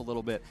that up a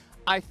little bit,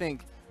 I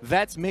think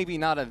that's maybe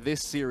not a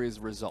this series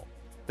result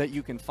that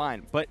you can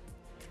find. But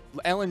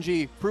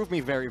LNG proved me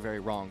very, very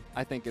wrong,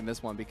 I think, in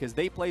this one, because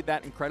they played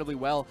that incredibly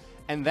well,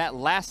 and that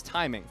last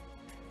timing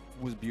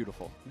was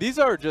beautiful. These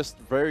are just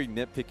very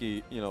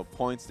nitpicky,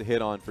 points to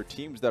hit on for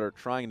teams that are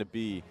trying to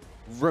be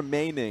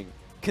remaining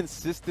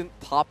consistent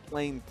top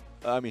lane,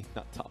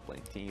 not top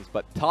lane teams,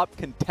 but top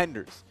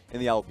contenders in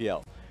the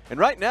LPL. And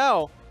right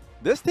now,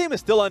 this team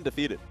is still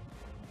undefeated.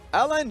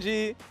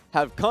 LNG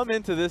have come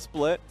into this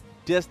split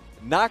just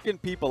knocking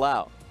people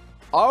out.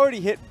 Already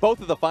hit both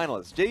of the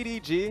finalists,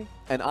 JDG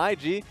and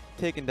IG,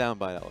 taken down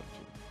by LNG.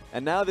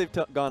 And now they've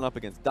gone up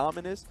against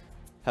Dominus,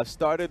 have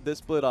started this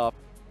split off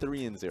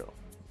 3-0.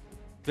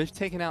 They've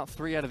taken out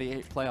 3 out of the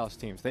 8 playoffs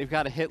teams. They've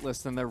got a hit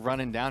list, and they're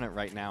running down it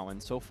right now.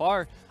 And so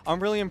far, I'm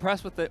really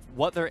impressed with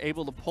what they're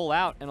able to pull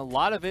out. And a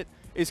lot of it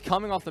is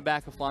coming off the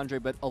back of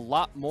Flande, but a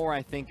lot more,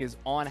 I think, is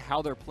on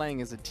how they're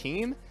playing as a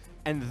team.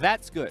 And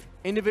that's good.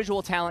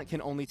 Individual talent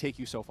can only take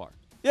you so far.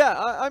 Yeah,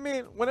 I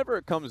mean, whenever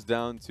it comes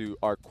down to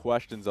our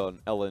questions on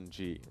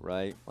LNG,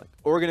 right? Like,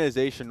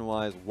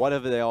 organization-wise, what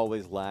have they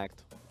always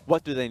lacked?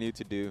 What do they need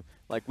to do?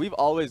 Like, we've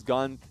always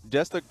gone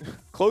just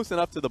close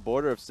enough to the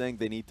border of saying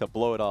they need to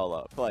blow it all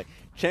up. Like,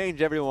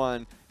 change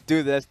everyone,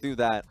 do this, do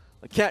that.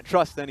 Like, can't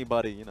trust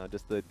anybody,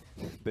 just the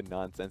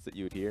nonsense that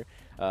you would hear.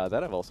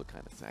 That I've also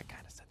kind of said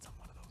some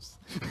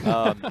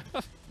of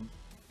those.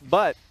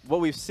 But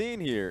what we've seen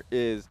here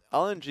is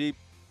LNG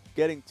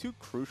getting 2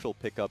 crucial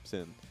pickups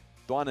in.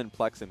 Duan and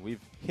Plex, and we've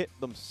hit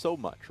them so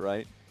much,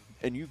 right?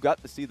 And you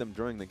got to see them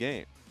during the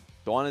game.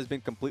 Duan has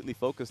been completely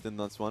focused in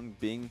this one,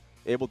 being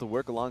able to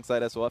work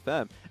alongside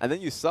SofM. And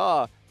then you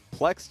saw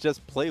Plex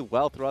just play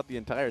well throughout the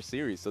entire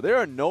series. So there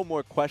are no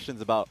more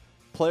questions about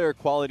player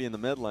quality in the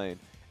mid lane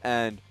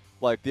and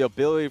like the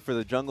ability for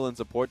the jungle and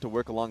support to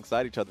work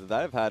alongside each other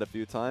that I've had a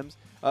few times.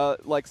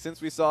 Like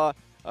since we saw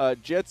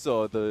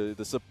Jetso,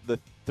 the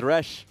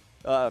Thresh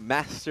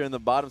master in the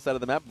bottom side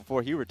of the map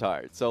before he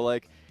retired. So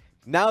like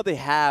now they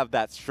have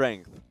that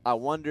strength. I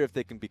wonder if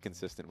they can be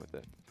consistent with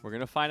it. We're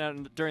going to find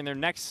out during their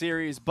next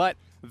series, but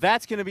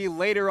that's going to be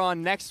later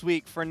on next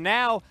week. For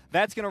now,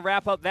 that's going to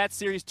wrap up that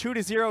series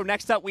 2-0.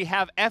 Next up, we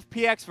have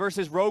FPX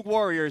versus Rogue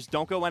Warriors.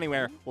 Don't go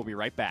anywhere. We'll be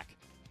right back.